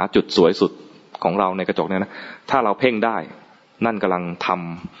หาจุดสวยสุดของเราในกระจกเนี่ยนะถ้าเราเพ่งได้นั่นกำลังท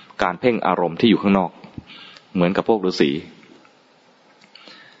ำการเพ่งอารมณ์ที่อยู่ข้างนอกเหมือนกับพวกฤา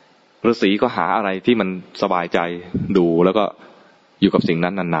ษีก็หาอะไรที่มันสบายใจดูแล้วก็อยู่กับสิ่ง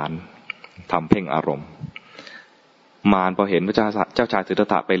นั้นนานๆทำเพ่งอารมณ์มารพอเห็นพระเจ้าชายสิทธัต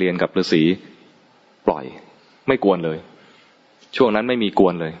ถะไปเรียนกับฤาษีปล่อยไม่กวนเลยช่วงนั้นไม่มีกว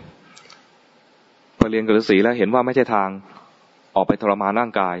นเลยพอเรียนกับฤาษีแล้วเห็นว่าไม่ใช่ทางออกไปทรมานร่า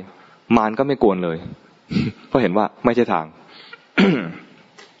งกายมารก็ไม่กวนเลยเพราะเห็นว่าไม่ใช่ทาง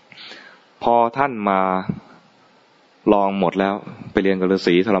พอท่านมาลองหมดแล้วไปเรียนกับฤา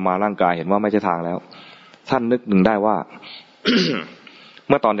ษีทรมานร่างกายเห็นว่าไม่ใช่ทางแล้วท่านนึกหนึ่งได้ว่า เ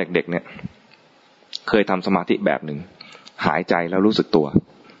มื่อตอนเด็กๆเนี่ยเคยทำสมาธิแบบหนึ่งหายใจแล้วรู้สึกตัว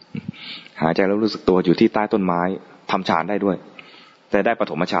หายใจแล้วรู้สึกตัวอยู่ที่ใต้ต้นไม้ทำฌานได้ด้วยแต่ได้ป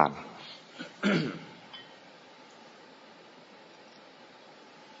ฐมฌาน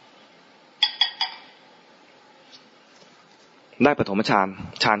ได้ปฐมฌาน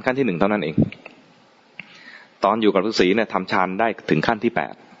ขั้นที่ 1เท่านั้นเองตอนอยู่กับฤาษีเนี่ยทำฌานได้ถึงขั้นที่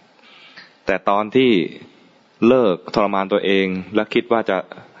 8แต่ตอนที่เลิกทรมานตัวเองแล้วคิดว่าจะ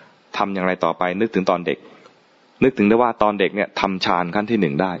ทำอย่างไรต่อไปนึกถึงตอนเด็กนึกถึงได้ว่าตอนเด็กเนี่ยทำฌานขั้น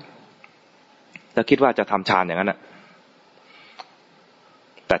ที่ 1ได้แล้วคิดว่าจะทำฌานอย่างนั้นน่ะ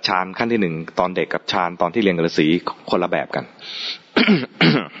แต่ฌานขั้นที่ 1ตอนเด็กกับฌานตอนที่เรียนกับฤาษีคนละแบบกัน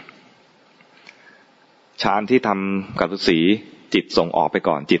ฌานที่ทำกับฤาษีจิตส่งออกไป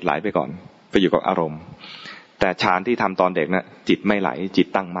ก่อนจิตไหลไปก่อนไปอยู่กับอารมณ์แต่ฌานที่ทำตอนเด็กน่ะจิตไม่ไหลจิต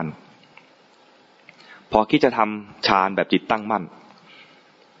ตั้งมั่นพอคิดจะทำฌานแบบจิตตั้งมั่น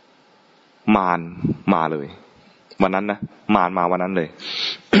มารมาเลยวันนั้นนะมารมาวันนั้นเลย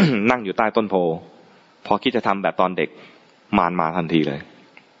นั่งอยู่ใต้ต้นโพพอคิดจะทำแบบตอนเด็กมารมาทันทีเลย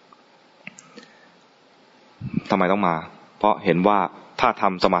ทำไมต้องมาเพราะเห็นว่าถ้าท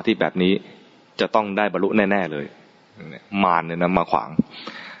ำสมาธิแบบนี้จะต้องได้บรรลุแน่ๆเลยมารเนี่ยนะมาขวาง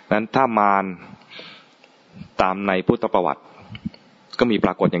นั้นถ้ามารตามในพุทธประวัติก็มีป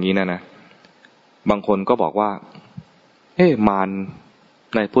รากฏอย่างนี้นะบางคนก็บอกว่ามาร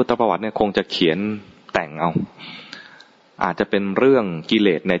ในพุทธประวัติเนี่ยคงจะเขียนแต่งเอาอาจจะเป็นเรื่องกิเล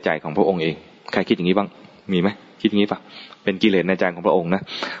สในใจของพระองค์เองใครคิดอย่างนี้บ้างมีไหมคิดอย่างนี้ปะเป็นกิเลสในใจของพระองค์นะ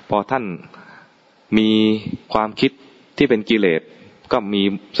พอท่านมีความคิดที่เป็นกิเลสก็มี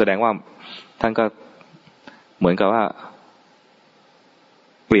แสดงว่าท่านก็เหมือนกับว่า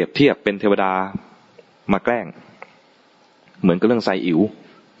เปรียบเทียบเป็นเทวดามาแกล้งเหมือนกับเรื่องไซอิ๋ว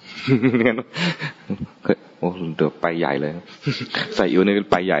โอ้เดี๋ยวไปใหญ่เลยไซอิ๋วนี่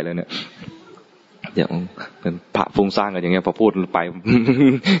ไปใหญ่เลยเนี่ยเดี๋ยวเป็นพระฟุ้งซ่านกันอย่างเงี้ยพอพูดไป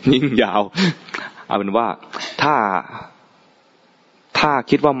ยิ่งยาวเอาเป็นว่าถ้า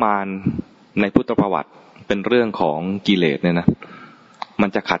คิดว่ามารในพุทธประวัติเป็นเรื่องของกิเลสเนี่ยนะมัน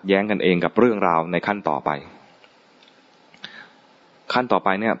จะขัดแย้งกันเองกับเรื่องราวในขั้นต่อไปขั้นต่อไป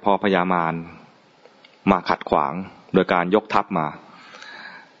เนี่ยพอพญามารมาขัดขวางโดยการยกทัพมา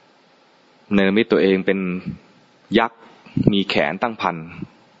เนรมิตตัวเองเป็นยักษ์มีแขนตั้งพัน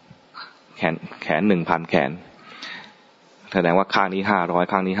แขน 1,000 แขนแสดงว่าข้างนี้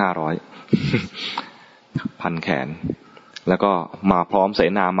500ข้างนี้500 พันแขนแล้วก็มาพร้อมเส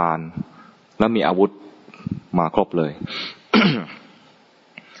นามารแล้วมีอาวุธมาครบเลย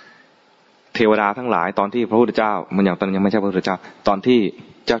เทวดาทั้งหลายตอนที่พระพุทธเจ้ามันอย่างตอนยังไม่ใช่พระพุทธเจ้าตอนที่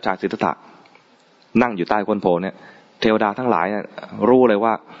เจ้าชายสิทธัตถะนั่งอยู่ใต้ต้นโพเนี่ยเทวดาทั้งหลายรู้เลย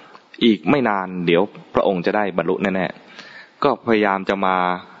ว่าอีกไม่นานเดี๋ยวพระองค์จะได้บรรลุแน่ๆก็พยายามจะมา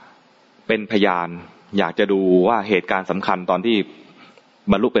เป็นพยานอยากจะดูว่าเหตุการณ์สำคัญตอนที่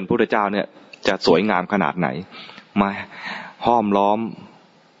บรรลุเป็นพระพุทธเจ้าเนี่ยจะสวยงามขนาดไหนมาห้อมล้อม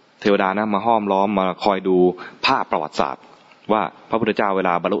เทวดานะมาห้อมล้อมมาคอยดูภาพประวัติศาสตร์ว่าพระพุทธเจ้าเวล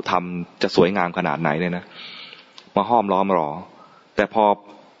าบรรลุธรรมจะสวยงามขนาดไหนเนี่ยนะมาห้อมล้อมรอแต่พอ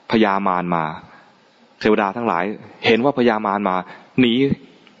พญามารมาเทวดาทั้งหลายเห็นว่าพญามารมาห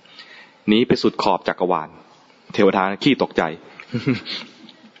นีไปสุดขอบจักรวาลเทวดาขี้ตกใจ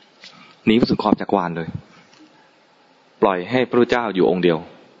หนีไปสุดขอบจักรวาลเลยปล่อยให้พระพุทธเจ้าอยู่องค์เดียว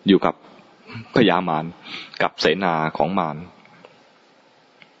อยู่กับพญามารกับเสนาของมาร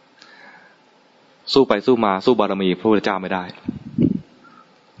สู้ไปสู้มาสู้บารมีพระพุทธเจ้าไม่ได้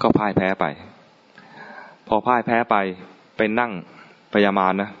ก็พ่ายแพ้ไปพอพ่ายแพ้ไปนั่งพญามา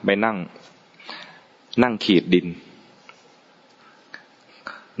รนะไปนั่งขีดดิน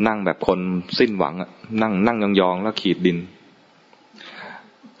นั่งแบบคนสิ้นหวังนั่งยองๆแล้วขีดดิน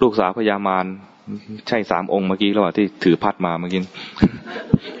ลูกสาวพญามารใช่3 องค์เมื่อกี้หรือเปล่าที่ถือพัดมาเมื่อกี้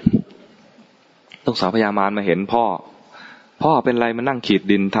ลูกสาวพญามารมาเห็นพ่อเป็นไรมานั่งขีด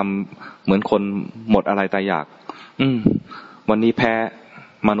ดินทำเหมือนคนหมดอะไรตายอยากวันนี้แพ้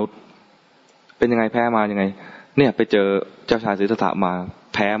มนุษย์เป็นยังไงแพ้มายังไงเนี่ยไปเจอเจ้าชายสิทธัตถะมา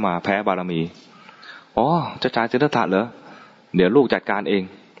แพ้บารมีอ๋อเจ้าชายสิทธัตถะเหรอเดี๋ยวลูกจัดการเอง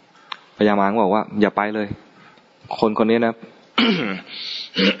พญามารบอกว่าอย่าไปเลยคนนี้นะ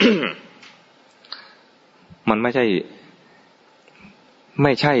มันไม่ใ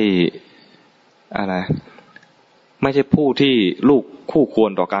ช่อะไรไม่ใช่ผู้ที่ลูกคู่คว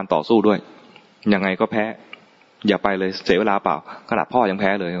รต่อการต่อสู้ด้วยยังไงก็แพ้อย่าไปเลยเสียเวลาเปล่าขนาดพ่อยังแพ้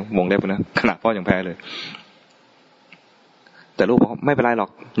เลยวงเล็บนะขนาดพ่อยังแพ้เลยแต่ลูกบอกไม่เป็นไรหรอก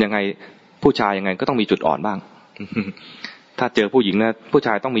ยังไงผู้ชายยังไงก็ต้องมีจุดอ่อนบ้าง ถ้าเจอผู้หญิงนะผู้ช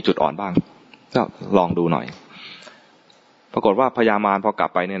ายต้องมีจุดอ่อนบ้างก็ลองดูหน่อยปรากฏว่าพญามารพอกลับ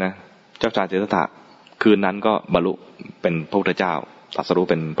ไปเนี่ยนะเจ้าชายสิทธัตถะคืนนั้นก็บรรลุเป็นพระพุทธเจ้าตรัสรู้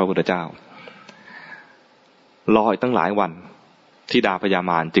เป็นพระพุทธเจ้ารออีกตั้งหลายวันธิดาพญา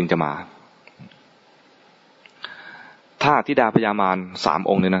มารจึงจะมาถ้าธิดาพญามาร3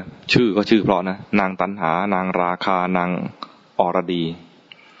 องค์เนี่ยนะชื่อก็ชื่อเพราะนะนางตัณหานางราคานางอรดี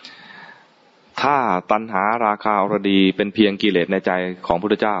ถ้าตัณหาราคาอรดีเป็นเพียงกิเลสในใจของพระพุ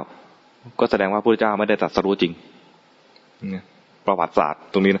ทธเจ้าก็แสดงว่าพระพุทธเจ้าไม่ได้ตรัสรู้จริงประวัติศาสตร์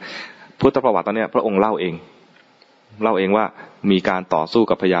ตรงนี้นะพุทธประวัติตอนนี้พระองค์เล่าเองว่ามีการต่อสู้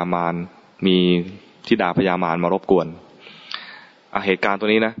กับพญามารมีธิดาพญามารมารบกวนเหตุการณ์ตัว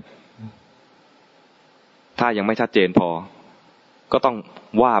นี้นะถ้ายังไม่ชัดเจนพอก็ต้อง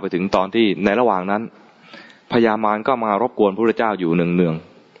ว่าไปถึงตอนที่ในระหว่างนั้นพญามารก็มารบกวนพระพุทธเจ้าอยู่เนือง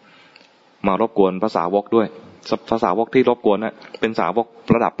ๆมารบกวนพระสาวกด้วยพระสาวกที่รบกวนนะเป็นสาวก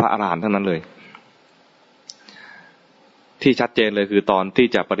ระดับพระอรหันต์ทั้งนั้นเลยที่ชัดเจนเลยคือตอนที่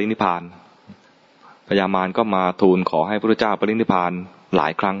จะปรินิพพานพญามารก็มาทูลขอให้พระพุทธเจ้าปรินิพพานหลา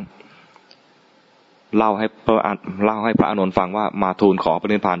ยครั้งเล่าให้พระอานนท์ฟังว่ามาทูลขอป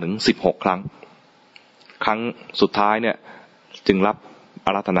รินิพพานถึง16 ครั้งสุดท้ายเนี่ยจึงรับอ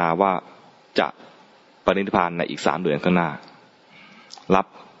าราธนาว่าจะปรินิพพานในอีก3 เดือนข้างหน้ารับ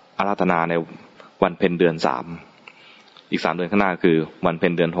อาราธนาในวันเพ็ญเดือน3อีก3 เดือนข้างหน้าคือวันเพ็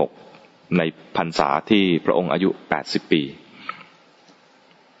ญเดือน6ในพรรษาที่พระองค์อายุ80 ปี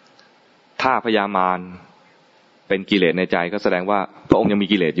ถ้าพญามารเป็นกิเลสในใจก็แสดงว่าพระองค์ยังมี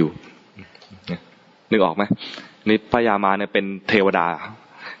กิเลสอยู่นึกออกไหมนี่พญามารเนี่ยเป็นเทว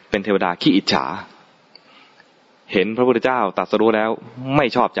ดาขี้อิจฉาเห็นพระพุทธเจ้าตรัสรู้แล้วไม่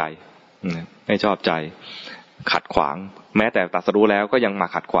ชอบใจขัดขวางแม้แต่ตรัสรู้แล้วก็ยังมา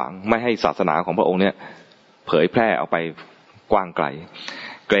ขัดขวางไม่ให้ศาสนาของพระองค์เนี่ยเผยแพร่ออกไปกว้างไกล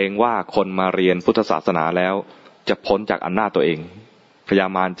เกรงว่าคนมาเรียนพุทธศาสนาแล้วจะพ้นจากอำนาจตัวเองพญา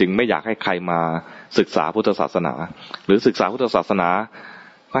มารจึงไม่อยากให้ใครมาศึกษาพุทธศาสนาหรือศึกษาพุทธศาสนา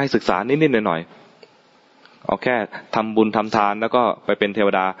ก็ให้ศึกษานิดๆหน่อยๆเอาแค่ทำบุญทำทานแล้วก็ไปเป็นเทว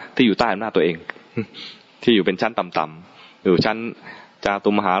ดาที่อยู่ใต้อำนาจตัวเองที่อยู่เป็นชั้นต่ำๆอยู่ชั้นจาตุ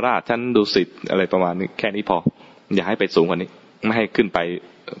มหาราชชั้นดุสิตอะไรประมาณนี้แค่นี้พออย่าให้ไปสูงกว่านี้ไม่ให้ขึ้นไป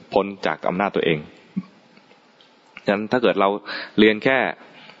พ้นจากอำนาจตัวเองฉะนั้นถ้าเกิดเราเรียนแค่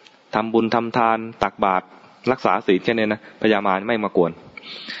ทำบุญทำทานตักบาตรรักษาศีลแค่นี้นะพญามารไม่มากวน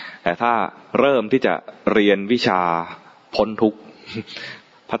แต่ถ้าเริ่มที่จะเรียนวิชาพ้นทุกข์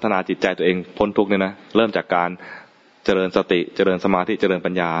พัฒนาจิตใจตัวเองพ้นทุกข์เนี่ยนะเริ่มจากการเจริญสติเจริญสมาธิเจริญ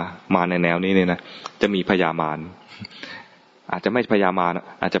ปัญญามาในแนวนี้เนี่ยนะจะมีพญามารอาจจะไม่พญามาร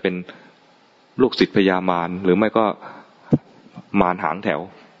อาจจะเป็นลูกศิษย์พญามารหรือไม่ก็มารหางแถว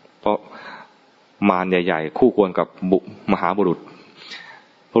เพราะมารใหญ่ๆคู่ควรกับมหาบุรุษ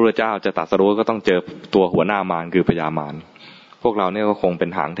พระพุทธเจ้าจะตรัสรู้ก็ต้องเจอตัวหัวหน้ามารคือพญามารพวกเราเนี่ยก็คงเป็น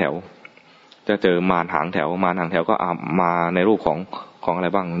หางแถวจะเจอมารหางแถวก็มาในรูปของอะไร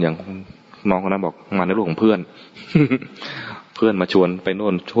บ้างอย่างน้องคนนั้นบอกมาในรูปของเพื่อน เพื่อนมาชวนไปโ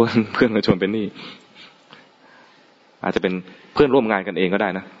น่นชวนเพื่อนมาชวนไปนี่อาจจะเป็นเพื่อนร่วมงานกันเองก็ได้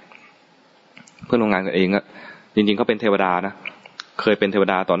นะเพื่อนร่วมงานกันเองอะจริงๆเขาเป็นเทวดานะเคยเป็นเทว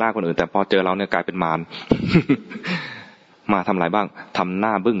ดาต่อหน้าคนอื่นแต่พอเจอเราเนี่ยกลายเป็นมาร มาทำอะไรบ้างทำหน้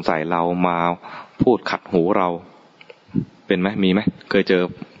าบึ้งใส่เรามาพูดขัดหูเราเป็นไหมมีไหมเคยเ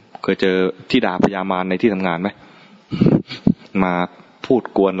จอธิดาพญามารในที่ทำงานไหมมาพูด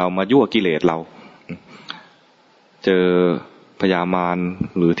กวนเรามายั่วกิเลสเราเจอพญามาร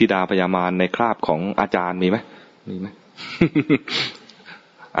หรือธิดาพญามารในคราบของอาจารย์มีไหม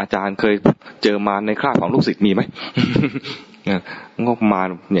อาจารย์เคยเจอมารในคราบของลูกศิษย์มีไหม งอกมา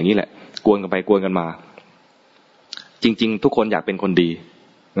อย่างนี้แหละกวนกันไปกวนกันมาจริงๆทุกคนอยากเป็นคนดี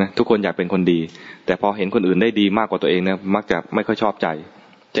นะทุกคนอยากเป็นคนดีแต่พอเห็นคนอื่นได้ดีมากกว่าตัวเองเนี่ยมักจะไม่ค่อยชอบใจ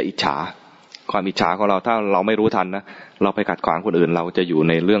จะอิจฉาความอิจฉาของเราถ้าเราไม่รู้ทันนะเราไปขัดขวางคนอื่นเราจะอยู่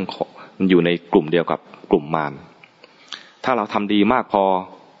ในเรื่องอยู่ในกลุ่มเดียวกับกลุ่มมารถ้าเราทำดีมากพอ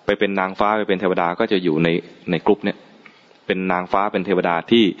ไปเป็นนางฟ้าไปเป็นเทวดาก็จะอยู่ในกลุ่มเนี้ยเป็นนางฟ้าเป็นเทวดา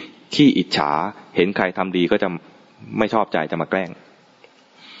ที่ขี้อิจฉาเห็นใครทำดีก็จะไม่ชอบใจจะมาแกล้ง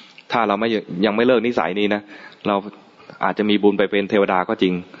ถ้าเรายังไม่เลิกนิสัยนี้นะเราอาจจะมีบุญไปเป็นเทวดาก็จริ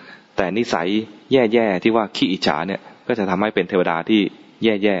งแต่นิสัยแย่ๆที่ว่าขี้อิจฉาเนี่ยก็จะทำให้เป็นเทวดาที่แ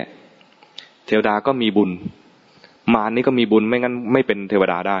ย่ๆเทวดาก็มีบุญมารนี่ก็มีบุญไม่งั้นไม่เป็นเทว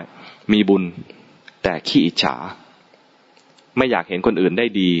ดาได้มีบุญแต่ขี้อิจฉาไม่อยากเห็นคนอื่นได้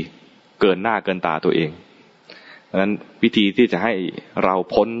ดีเกินหน้าเกินตาตัวเองดังนั้นวิธีที่จะให้เรา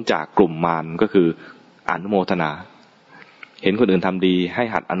พ้นจากกลุ่มมารก็คืออนุโมทนาเห็นคนอื่นทำดีให้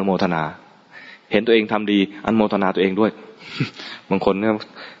หัดอนุโมทนาเห็นตัวเองทำดีอนุโมทนาตัวเองด้วย บางคนเนี่ย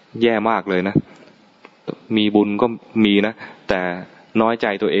แย่มากเลยนะมีบุญก็มีนะแต่น้อยใจ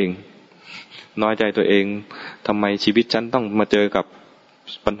ตัวเองน้อยใจตัวเองทำไมชีวิตฉันต้องมาเจอกับ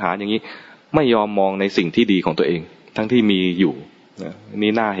ปัญหาอย่างนี้ไม่ยอมมองในสิ่งที่ดีของตัวเองทั้งที่มีอยู่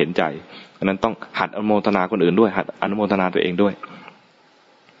นี่น่าเห็นใจอันนั้นต้องหัดอนุโมทนาคนอื่นด้วยหัดอนุโมทนาตัวเองด้วย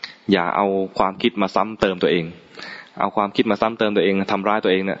อย่าเอาความคิดมาซ้ำเติมตัวเองเอาความคิดมาซ้ำเติมตัวเองทำร้ายตั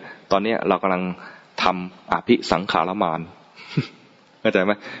วเองเนี่ยตอนนี้เรากำลังทำอภิสังขารมารเข้าใจไ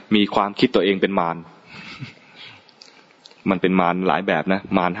หมมีความคิดตัวเองเป็นมารมันเป็นมารหลายแบบนะ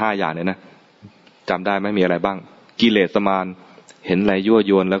มาร5อย่างเนี่ยนะจำได้ไหมมีอะไรบ้างกิเลสมารเห็นอะไรยั่ว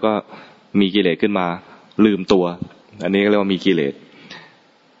ยวนแล้วก็มีกิเลสขึ้นมาลืมตัวอันนี้เรียกว่ามีกิเลส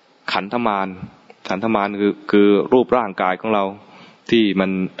ขันธมารขันธมารคือรูปร่างกายของเราที่มั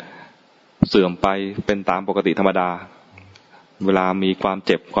นเสื่อมไปเป็นตามปกติธรรมดาเวลามีความเ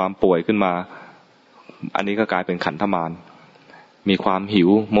จ็บความป่วยขึ้นมาอันนี้ก็กลายเป็นขันธมารมีความหิว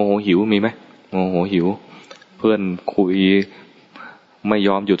โมโหหิวมีไหมโมโหหิวเพื่อนคุยไม่ย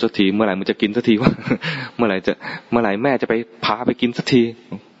อมหยุดสักทีเมื่อไหร่มันจะกินสักทีวะเมื่อไหร่แม่จะไปพาไปกินสักที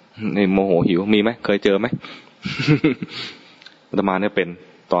นี่โมโหหิวมีไหมเคยเจอไหม อาตมาเนี่ยเป็น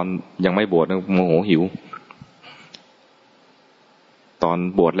ตอนยังไม่บวชโมโหหิวตอน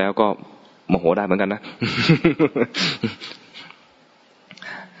บวชแล้วก็โมโหได้เหมือนกันนะ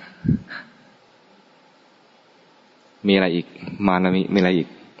มีอะไรอีกมารมีอะไรอีก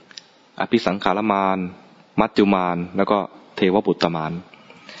อภิสังขารมารมัจจุมารแล้วก็เทวปุตตมาร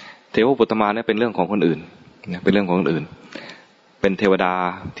เทวปุตตมารเนี่ยเป็นเรื่องของคนอื่นเป็นเรื่องของคนอื่นเป็นเทวดา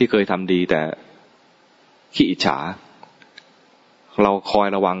ที่เคยทำดีแต่ขี้อิจฉาเราคอย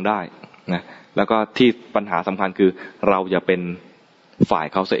ระวังได้นะแล้วก็ที่ปัญหาสำคัญคือเราอย่าเป็นฝ่าย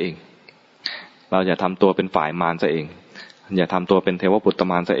เขาซะเองเราอย่าทำตัวเป็นฝ่ายมารซะเองอย่าทำตัวเป็นเทวปุตต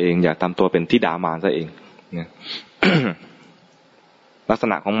มารซะเองอย่าทำตัวเป็นธิดามารซะเองนะ ลักษ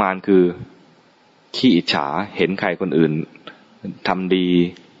ณะของมารคือขี้อิจฉาเห็นใครคนอื่นทำดี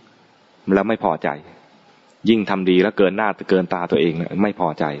แล้วไม่พอใจยิ่งทำดีแล้วเกินหน้าเกินตาตัวเองไม่พอ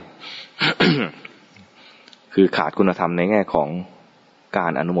ใจ คือขาดคุณธรรมในแง่ของกา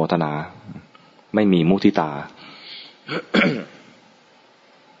รอนุโมทนาไม่มีมุทิตา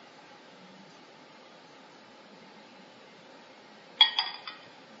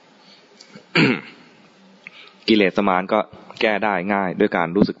กิเลสมารก็แก้ได้ง่ายด้วยการ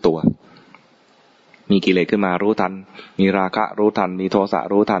รู้สึกตัวมีกิเลสขึ้นมารู้ทันมีราคะรู้ทันมีโทสะ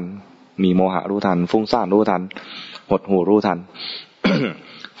รู้ทันมีโมหะรู้ทันฟุ้งซ่านรู้ทันหดหู่รู้ทัน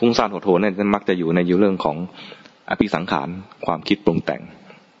ฟุ้งซ่านหดหู่เนี่ยมักจะอยู่ในเรื่องของอภิสังขารความคิดปรุงแต่ง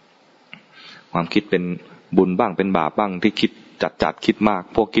ความคิดเป็นบุญบ้างเป็นบาปบ้างที่คิดจัดคิดมาก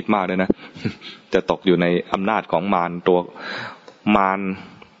พวกคิดมากเลยนะ จะตกอยู่ในอำนาจของมารตัวมาร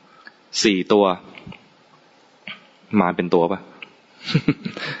4ตัวมารเป็นตัวปะ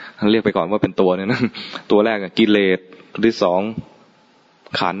เรียกไปก่อนว่าเป็นตัวเนี่ยนะตัวแรกกิเลสตัวที่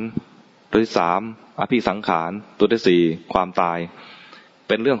2ขันธ์ตัวที่3อภิสังขารตัวที่4ความตายเ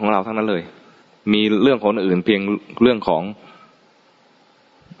ป็นเรื่องของเราทั้งนั้นเลยมีเรื่องของคนอื่นเพียงเรื่องของ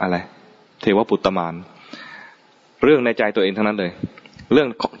อะไรเทวปุตตมารเรื่องในใจตัวเองทั้งนั้นเลยเรื่อง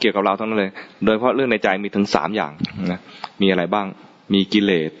เกี่ยวกับเราทั้งนั้นเลยโดยเฉพาะเรื่องในใจมีถึง3อย่างนะมีอะไรบ้างมีกิเ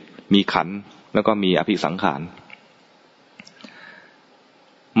ลสมีขันธ์แล้วก็มีอภิสังขาร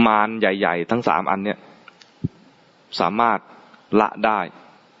มารใหญ่ๆทั้ง3อันเนี่ยสามารถละได้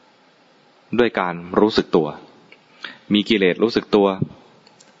ด้วยการรู้สึกตัวมีกิเลสรู้สึกตัว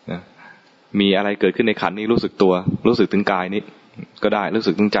มีอะไรเกิดขึ้นในขันธ์นี้รู้สึกตัวรู้สึกถึงกายนี้ก็ได้รู้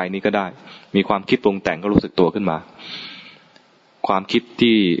สึกถึงใจนี้ก็ได้มีความคิดปรุงแต่งก็รู้สึกตัวขึ้นมาความคิด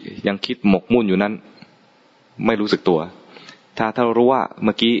ที่ยังคิดหมกมุ่นอยู่นั้นไม่รู้สึกตัวถ้ารู้ว่าเ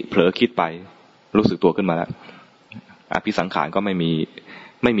มื่อกี้เผลอคิดไปรู้สึกตัวขึ้นมาแล้วอภิสังขารก็ไม่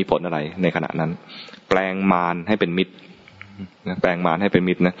มีผลอะไรในขณะนั้นแปลงมารให้เป็นมิตร แปลงมารให้เป็น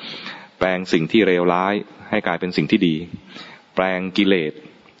มิตรนะแปลงสิ่งที่เลวร้ายให้กลายเป็นสิ่งที่ดีแปลงกิเลส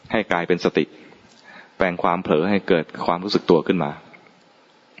ให้กลายเป็นสติแปลงความเผลอให้เกิดความรู้สึกตัวขึ้นมา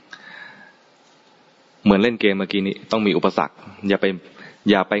เหมือนเล่นเกมเมื่อกี้นี้ต้องมีอุปสรรคอย่า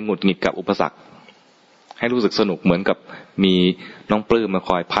ไปหงุดหงิดกับอุปสรรคให้รู้สึกสนุกเหมือนกับมีน้องปลื้มมาค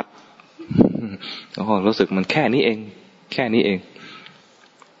อยพัดรู้สึกมันแค่นี้เอง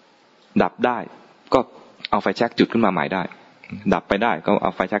ดับได้ก็เอาไฟแช็กจุดขึ้นมาใหม่ได้ดับไปได้ก็เอ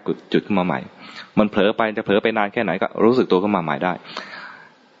าไฟแช็กจุดขึ้นมาใหม่มันเผลอไปจะเผลอไปนานแค่ไหนก็รู้สึกตัวขึ้นมาใหม่ได้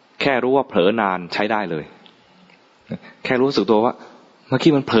แค่รู้ว่าเผลอนานใช้ได้เลยแค่รู้สึกตัวว่าเมื่อ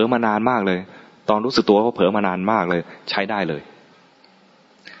กี้มันเผลอมานานมากเลยตอนรู้สึกตัวว่าเผลอมานานมากเลยใช้ได้เลย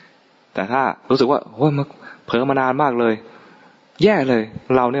แต่ถ้ารู้สึกว่าโอ้ยมันเผลอมานานมากเลยแย่เลย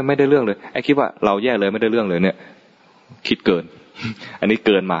เราเนี่ยไม่ได้เรื่องเลยไอ้คิดว่าเราแย่เลยไม่ได้เรื่องเลยเนี่ยคิดเกิน อันนี้เ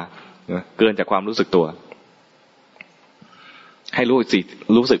กินมาเกินจากความรู้สึกตัวให้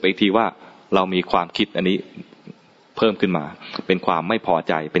รู้สึกไปอีกทีว่าเรามีความคิดอันนี้เพิ่มขึ้นมาเป็นความไม่พอ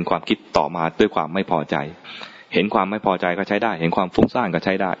ใจเป็นความคิดต่อมาด้วยความไม่พอใจเห็นความไม่พอใจก็ใช้ได้เห็นความฟุ้งซ่านก็ใ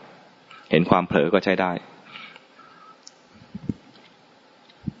ช้ได้เห็นความเผลอก็ใช้ได้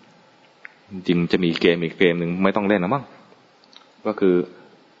จริงจะมีเกมอีกเกมหนึ่งไม่ต้องเล่นนะมั้งก็คือ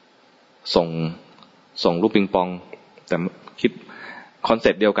ส่งลูกปิงปองแต่คิดคอนเซ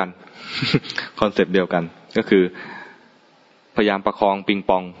ปต์เดียวกันคอนเซปต์เดียวกันก็คือพยายามประคองปิง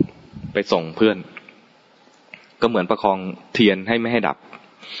ปองไปส่งเพื่อนก็เหมือนประคองเทียนให้ไม่ให้ดับ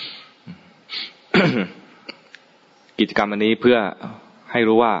กิจกรรมอันนี้เพื่อให้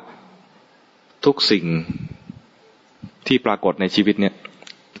รู้ว่าทุกสิ่งที่ปรากฏในชีวิตเนี่ย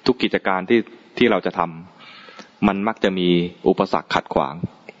ทุกกิจการที่เราจะทำมันมักจะมีอุปสรรคขัดขวาง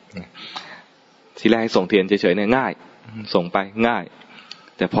ทีแรกให้ส่งเทียนเฉยๆเนี่ยง่ายส่งไปง่าย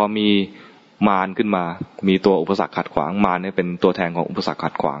แต่พอมีมารขึ้นมามีตัวอุปสรรคขัดขวางมารเนี่ยเป็นตัวแทนของอุปสรรคขั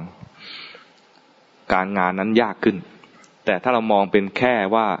ดขวางการงานนั้นยากขึ้นแต่ถ้าเรามองเป็นแค่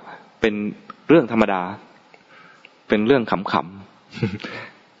ว่าเป็นเรื่องธรรมดาเป็นเรื่องขำ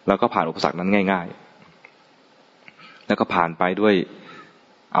ๆแล้วก็ผ่านอุปสรรคนั้นง่ายๆแล้วก็ผ่านไปด้วย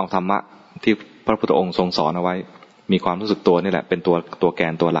เอาธรรมะที่พระพุทธองค์ทรงสอนเอาไว้มีความรู้สึกตัวนี่แหละเป็นตัวแก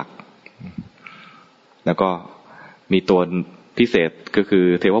นตัวหลักแล้วก็มีตัวพิเศษก็คือ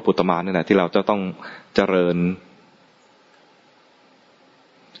เทวปุตตมารนี่แหละที่เราจะต้องเจริญ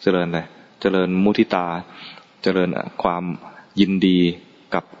อะไรเจริญมุทิตาเจริญความยินดี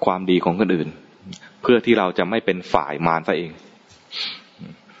กับความดีของคนอื่นเพื่อที่เราจะไม่เป็นฝ่ายมารซะเอง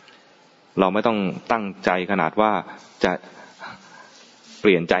เราไม่ต้องตั้งใจขนาดว่าจะเป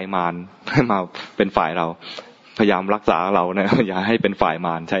ลี่ยนใจมารให้มาเป็นฝ่ายเราพยายามรักษาเรานะอย่าให้เป็นฝ่ายม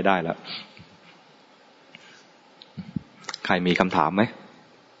ารใช้ได้แล้วใครมีคำถามไหม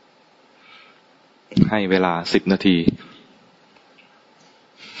ให้เวลา10 นาที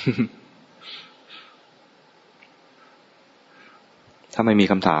ถ้าไม่มี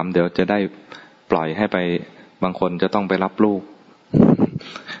คำถามเดี๋ยวจะได้ปล่อยให้ไปบางคนจะต้องไปรับลูก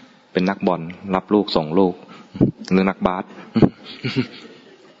เป็นนักบอลรับลูกส่งลูกหรือนักบาส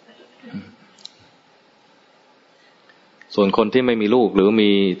ส่วนคนที่ไม่มีลูกหรือมี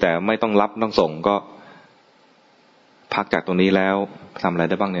แต่ไม่ต้องรับต้องส่งก็พักจากตรงนี้แล้วทำอะไร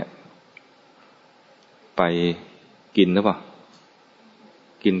ได้บ้างเนี่ยไปกินหรือเปล่า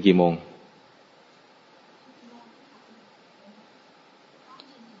กินกี่โมง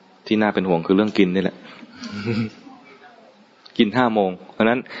ที่น่าเป็นห่วงคือเรื่องกินนี่แหละ กิน5 โมงเพราะ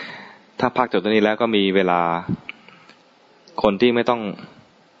นั้นถ้าพักจากตรงนี้แล้วก็มีเวลาคนที่ไม่ต้อง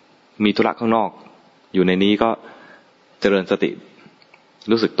มีธุระข้างนอกอยู่ในนี้ก็เจริญสติ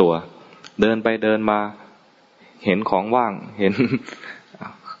รู้สึกตัวเดินไปเดินมาเห็นของว่างเห็น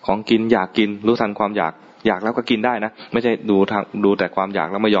ของกินอยากกินรู้ทันความอยากแล้วก็กินได้นะไม่ใช่ดูแต่ความอยาก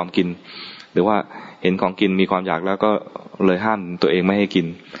แล้วไม่ยอมกินหรือว่าเห็นของกินมีความอยากแล้วก็เลยห้ามตัวเองไม่ให้กิน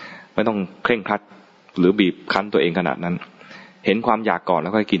ไม่ต้องเคร่งครัดหรือบีบคั้นตัวเองขนาดนั้นเห็นความอยากก่อนแล้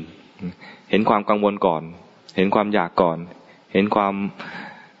วค่อยกินเห็นความกังวลก่อนเห็นความอยากก่อนเห็น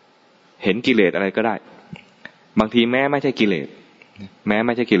กิเลสอะไรก็ได้บางทีแม้ไม่ใช่กิเลส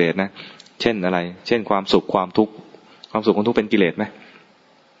นะเช่นอะไรเช่นความสุขความทุกข์ความสุขความทุกข์เป็นกิเลสไหม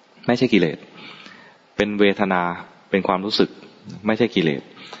ไม่ใช่กิเลสเป็นเวทนาเป็นความรู้สึกไม่ใช่กิเลส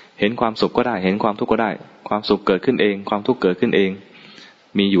เห็นความสุขก็ได้เห็นความทุกข์ก็ได้ความสุขเกิดขึ้นเองความทุกข์เกิดขึ้นเอง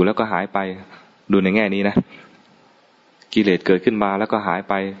มีอยู่แล้วก็หายไปดูในแง่นี้นะกิเลสเกิดขึ้นมาแล้วก็หาย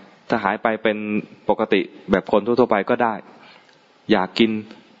ไปถ้าหายไปเป็นปกติแบบคนทั่วๆไปก็ได้อยากกิน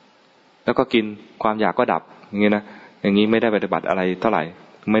แล้วก็กินความอยากก็ดับอย่างนี้นะอย่างนี้ไม่ได้ปฏิบัติอะไรเท่าไหร่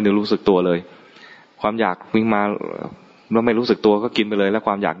ไม่ได้รู้สึกตัวเลยความอยากวิ่งมาแล้วไม่รู้สึกตัวก็กินไปเลยแล้วค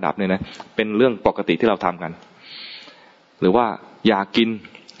วามอยากดับเนี่ยนะเป็นเรื่องปกติที่เราทำกัน หรือว่าอยากกิน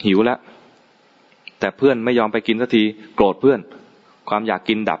หิวแล้วแต่เพื่อนไม่ยอมไปกินสักทีโกรธเพื่อนความอยาก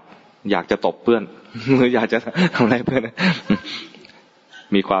กินดับอยากจะตบเพื่อนหรืออยากจะทำอะไรเพื่อน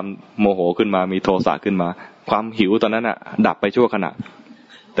มีความโมโหขึ้นมามีโทสะขึ้นมาความหิวตอนนั้นน่ะดับไปชั่วขณะ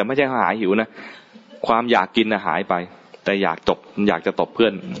แต่ไม่ใช่หายหิวนะความอยากกินน่ะหายไปแต่อยากจะตบเพื่อ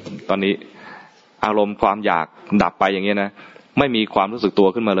นตอนนี้อารมณ์ความอยากดับไปอย่างเงี้ยนะไม่มีความรู้สึกตัว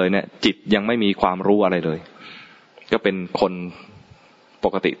ขึ้นมาเลยเนี่ยจิตยังไม่มีความรู้อะไรเลยก็เป็นคนป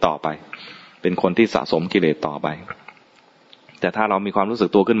กติต่อไปเป็นคนที่สะสมกิเลสต่อไปแต่ถ้าเรามีความรู้สึก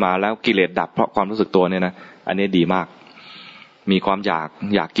ตัวขึ้นมาแล้วกิเลสดับเพราะความรู้สึกตัวเนี่ยนะอันนี้ดีมากมีความอย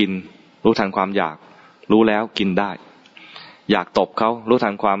ากกินรู้ทันความอยากรู้แล้วกินได้อยากตบเขารู้ทั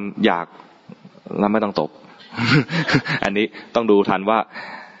นความอยากแล้วไม่ต้องตบ อันนี้ต้องดูทันว่า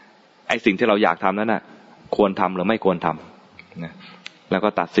ไอ้สิ่งที่เราอยากทำนั้นน่ะควรทำหรือไม่ควรทำนะแล้วก็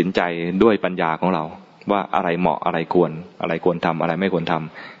ตัดสินใจด้วยปัญญาของเราว่าอะไรเหมาะอะไรควรทำอะไรไม่ควรท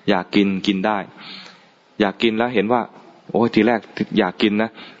ำอยากกินได้อยากกินแล้วเห็นว่าโอ้ยทีแรกอยากกินนะ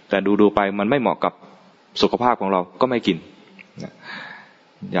แต่ดูไปมันไม่เหมาะกับสุขภาพของเราก็ไม่กิน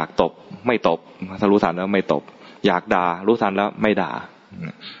อยากตบไม่ตบถ้ารู้ทันแล้วไม่ตบอยากด่ารู้ทันแล้วไม่ด่า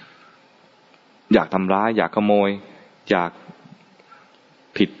อยากทำร้ายอยากขโมยอยาก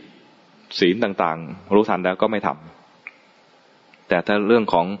ผิดศีลต่างๆรู้ทันแล้วก็ไม่ทำแต่ถ้าเรื่อง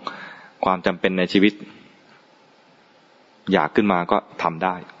ของความจำเป็นในชีวิตอยากขึ้นมาก็ทำไ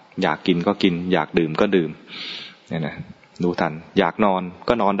ด้อยากกินก็กินอยากดื่มก็ดื่มเนี่ยนะรู้ทันอยากนอน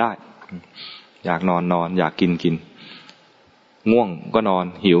ก็นอนได้อยากนอนอยากกินง่วงก็นอน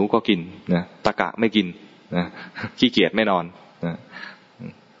หิวก็กินนะตะกะไม่กินนะขี้เกียจไม่นอนนะ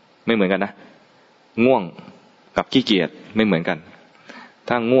ไม่เหมือนกันนะง่วงกับขี้เกียจไม่เหมือนกัน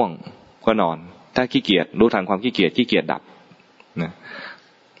ถ้าง่วงก็นอนถ้าขี้เกียจรู้ทันความขี้เกียจดับนะ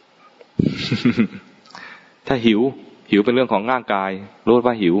ถ้าหิวเป็นเรื่องของร่างกายรู้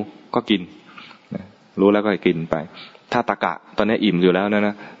ว่าหิวก็กินรู้แล้วก็กินไปถ้าตะกะตอนนี้อิ่มอยู่แล้วน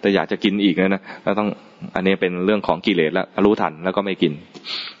ะแต่อยากจะกินอีกนะเราต้องอันนี้เป็นเรื่องของกิเลสแล้วรู้ทันแล้วก็ไม่กิน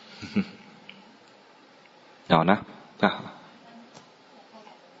เอานะ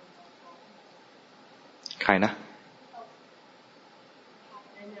ใครนะ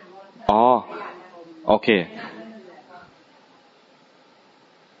อ๋อโอเค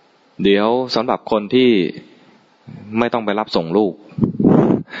เดี๋ยวสำหรับคนที่ไม่ต้องไปรับส่งลูก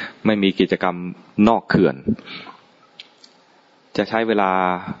ไม่มีกิจกรรมนอกเขื่อนจะใช้เวลา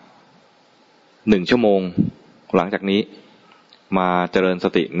1 ชั่วโมงหลังจากนี้มาเจริญส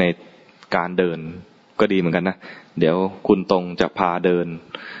ติในการเดินก็ดีเหมือนกันนะเดี๋ยวคุณตรงจะพาเดิน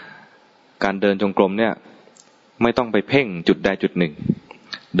การเดินจงกรมเนี่ยไม่ต้องไปเพ่งจุดใดจุดหนึ่ง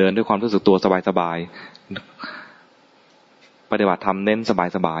เดินด้วยความรู้สึกตัวสบายๆปฏิบัติธรรมเน้นส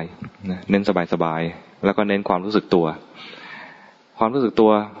บายๆเน้นสบายๆแล้วก็เน้นความรู้สึกตัวความรู้สึกตั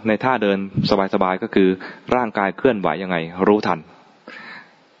วในท่าเดินสบายๆก็คือร่างกายเคลื่อนไหวยังไงรู้ทัน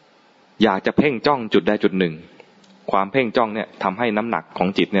อยากจะเพ่งจ้องจุดใดจุดหนึ่งความเพ่งจ้องเนี่ยทำให้น้ำหนักของ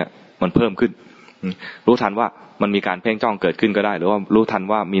จิตเนี่ยมันเพิ่มขึ้นรู้ทันว่ามันมีการเพ่งจ้องเกิดขึ้นก็ได้หรือว่ารู้ทัน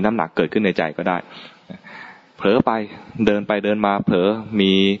ว่ามีน้ำหนักเกิดขึ้นในใจก็ได้เผลอไปเดินไปเดินมาเผลอ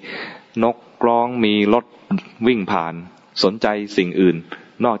มีนกร้องมีรถวิ่งผ่านสนใจสิ่งอื่น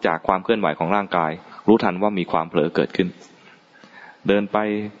นอกจากความเคลื่อนไหวของร่างกายรู้ทันว่ามีความเผลอเกิดขึ้นเดินไป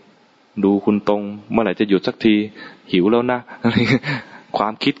ดูคุณตรงเมื่อไหร่จะหยุดสักทีหิวแล้วนะควา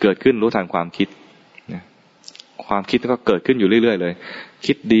มคิดเกิดขึ้นรู้ทันความคิดความคิดก็เกิดขึ้นอยู่เรื่อยๆเลย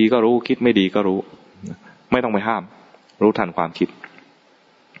คิดดีก็รู้คิดไม่ดีก็รู้ไม่ต้องไปห้ามรู้ทันความคิด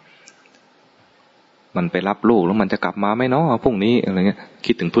มันไปรับลูกแล้วมันจะกลับมาไหมเนาะพรุ่งนี้อะไรเงี้ย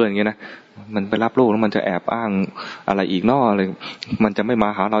คิดถึงเพื่อนอย่างเงี้ยนะมันไปรับลูกแล้วมันจะแอบอ้างอะไรอีกเนาะอะไรมันจะไม่มา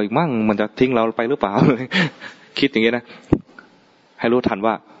หาเราอีกมั่งมันจะทิ้งเราไปหรือเปล่าคิดอย่างเงี้ยนะให้รู้ทัน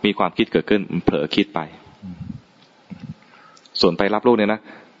ว่ามีความคิดเกิดขึ้นเผลอคิดไปส่วนไปรับลูกเนี่ยนะ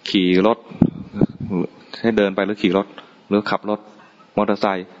ขี่รถให้เดินไปหรือขี่รถหรือขับรถมอเตอร์ไซ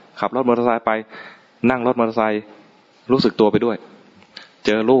ค์ขับรถมอเตอร์ไซค์ไปนั่งรถมอเตอร์ไซค์รู้สึกตัวไปด้วยเจ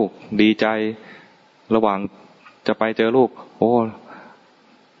อลูกดีใจระหว่างจะไปเจอลูกโอ้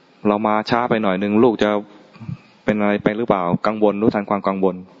เรามาช้าไปหน่อยนึงลูกจะเป็นอะไรไปหรือเปล่ากังวลรู้ทันความกังว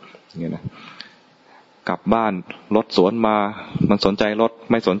ลอย่างเงี้ยนะกลับบ้านรถสวนมามันสนใจรถ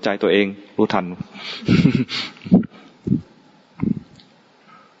ไม่สนใจตัวเองรู้ทัน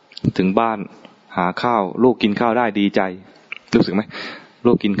ถึงบ้านหาข้าวลูกกินข้าวได้ดีใจรู้สึกไหม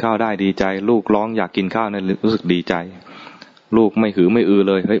ลูกกินข้าวได้ดีใจลูกร้องอยากกินข้าวเนี่ยรู้สึกดีใจลูกไม่หือไม่อือ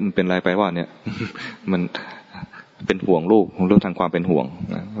เลยเฮ้ยมันเป็นอะไรไปวะเนี่ย มันเป็นห่วงลูกรู้ทันความเป็นห่วง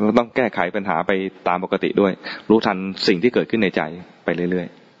เราต้องแก้ไขปัญหาไปตามปกติด้วยรู้ทันสิ่งที่เกิดขึ้นในใจไปเรื่อย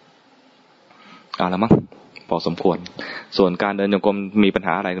ๆเอาละมั้ง พอสมควรส่วนการเดินจงกรมมีปัญห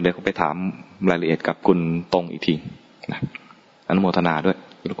าอะไรเดี๋ยวไปถามรายละเอียดกับคุณตรงอีกทีนะอนุโมทนาด้วย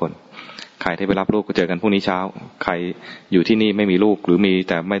ทุกคนใครที่ไปรับลูกก็เจอกันพรุ่งนี้เช้าใครอยู่ที่นี่ไม่มีลูกหรือมี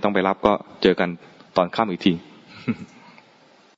แต่ไม่ต้องไปรับก็เจอกันตอนค่ำอีกที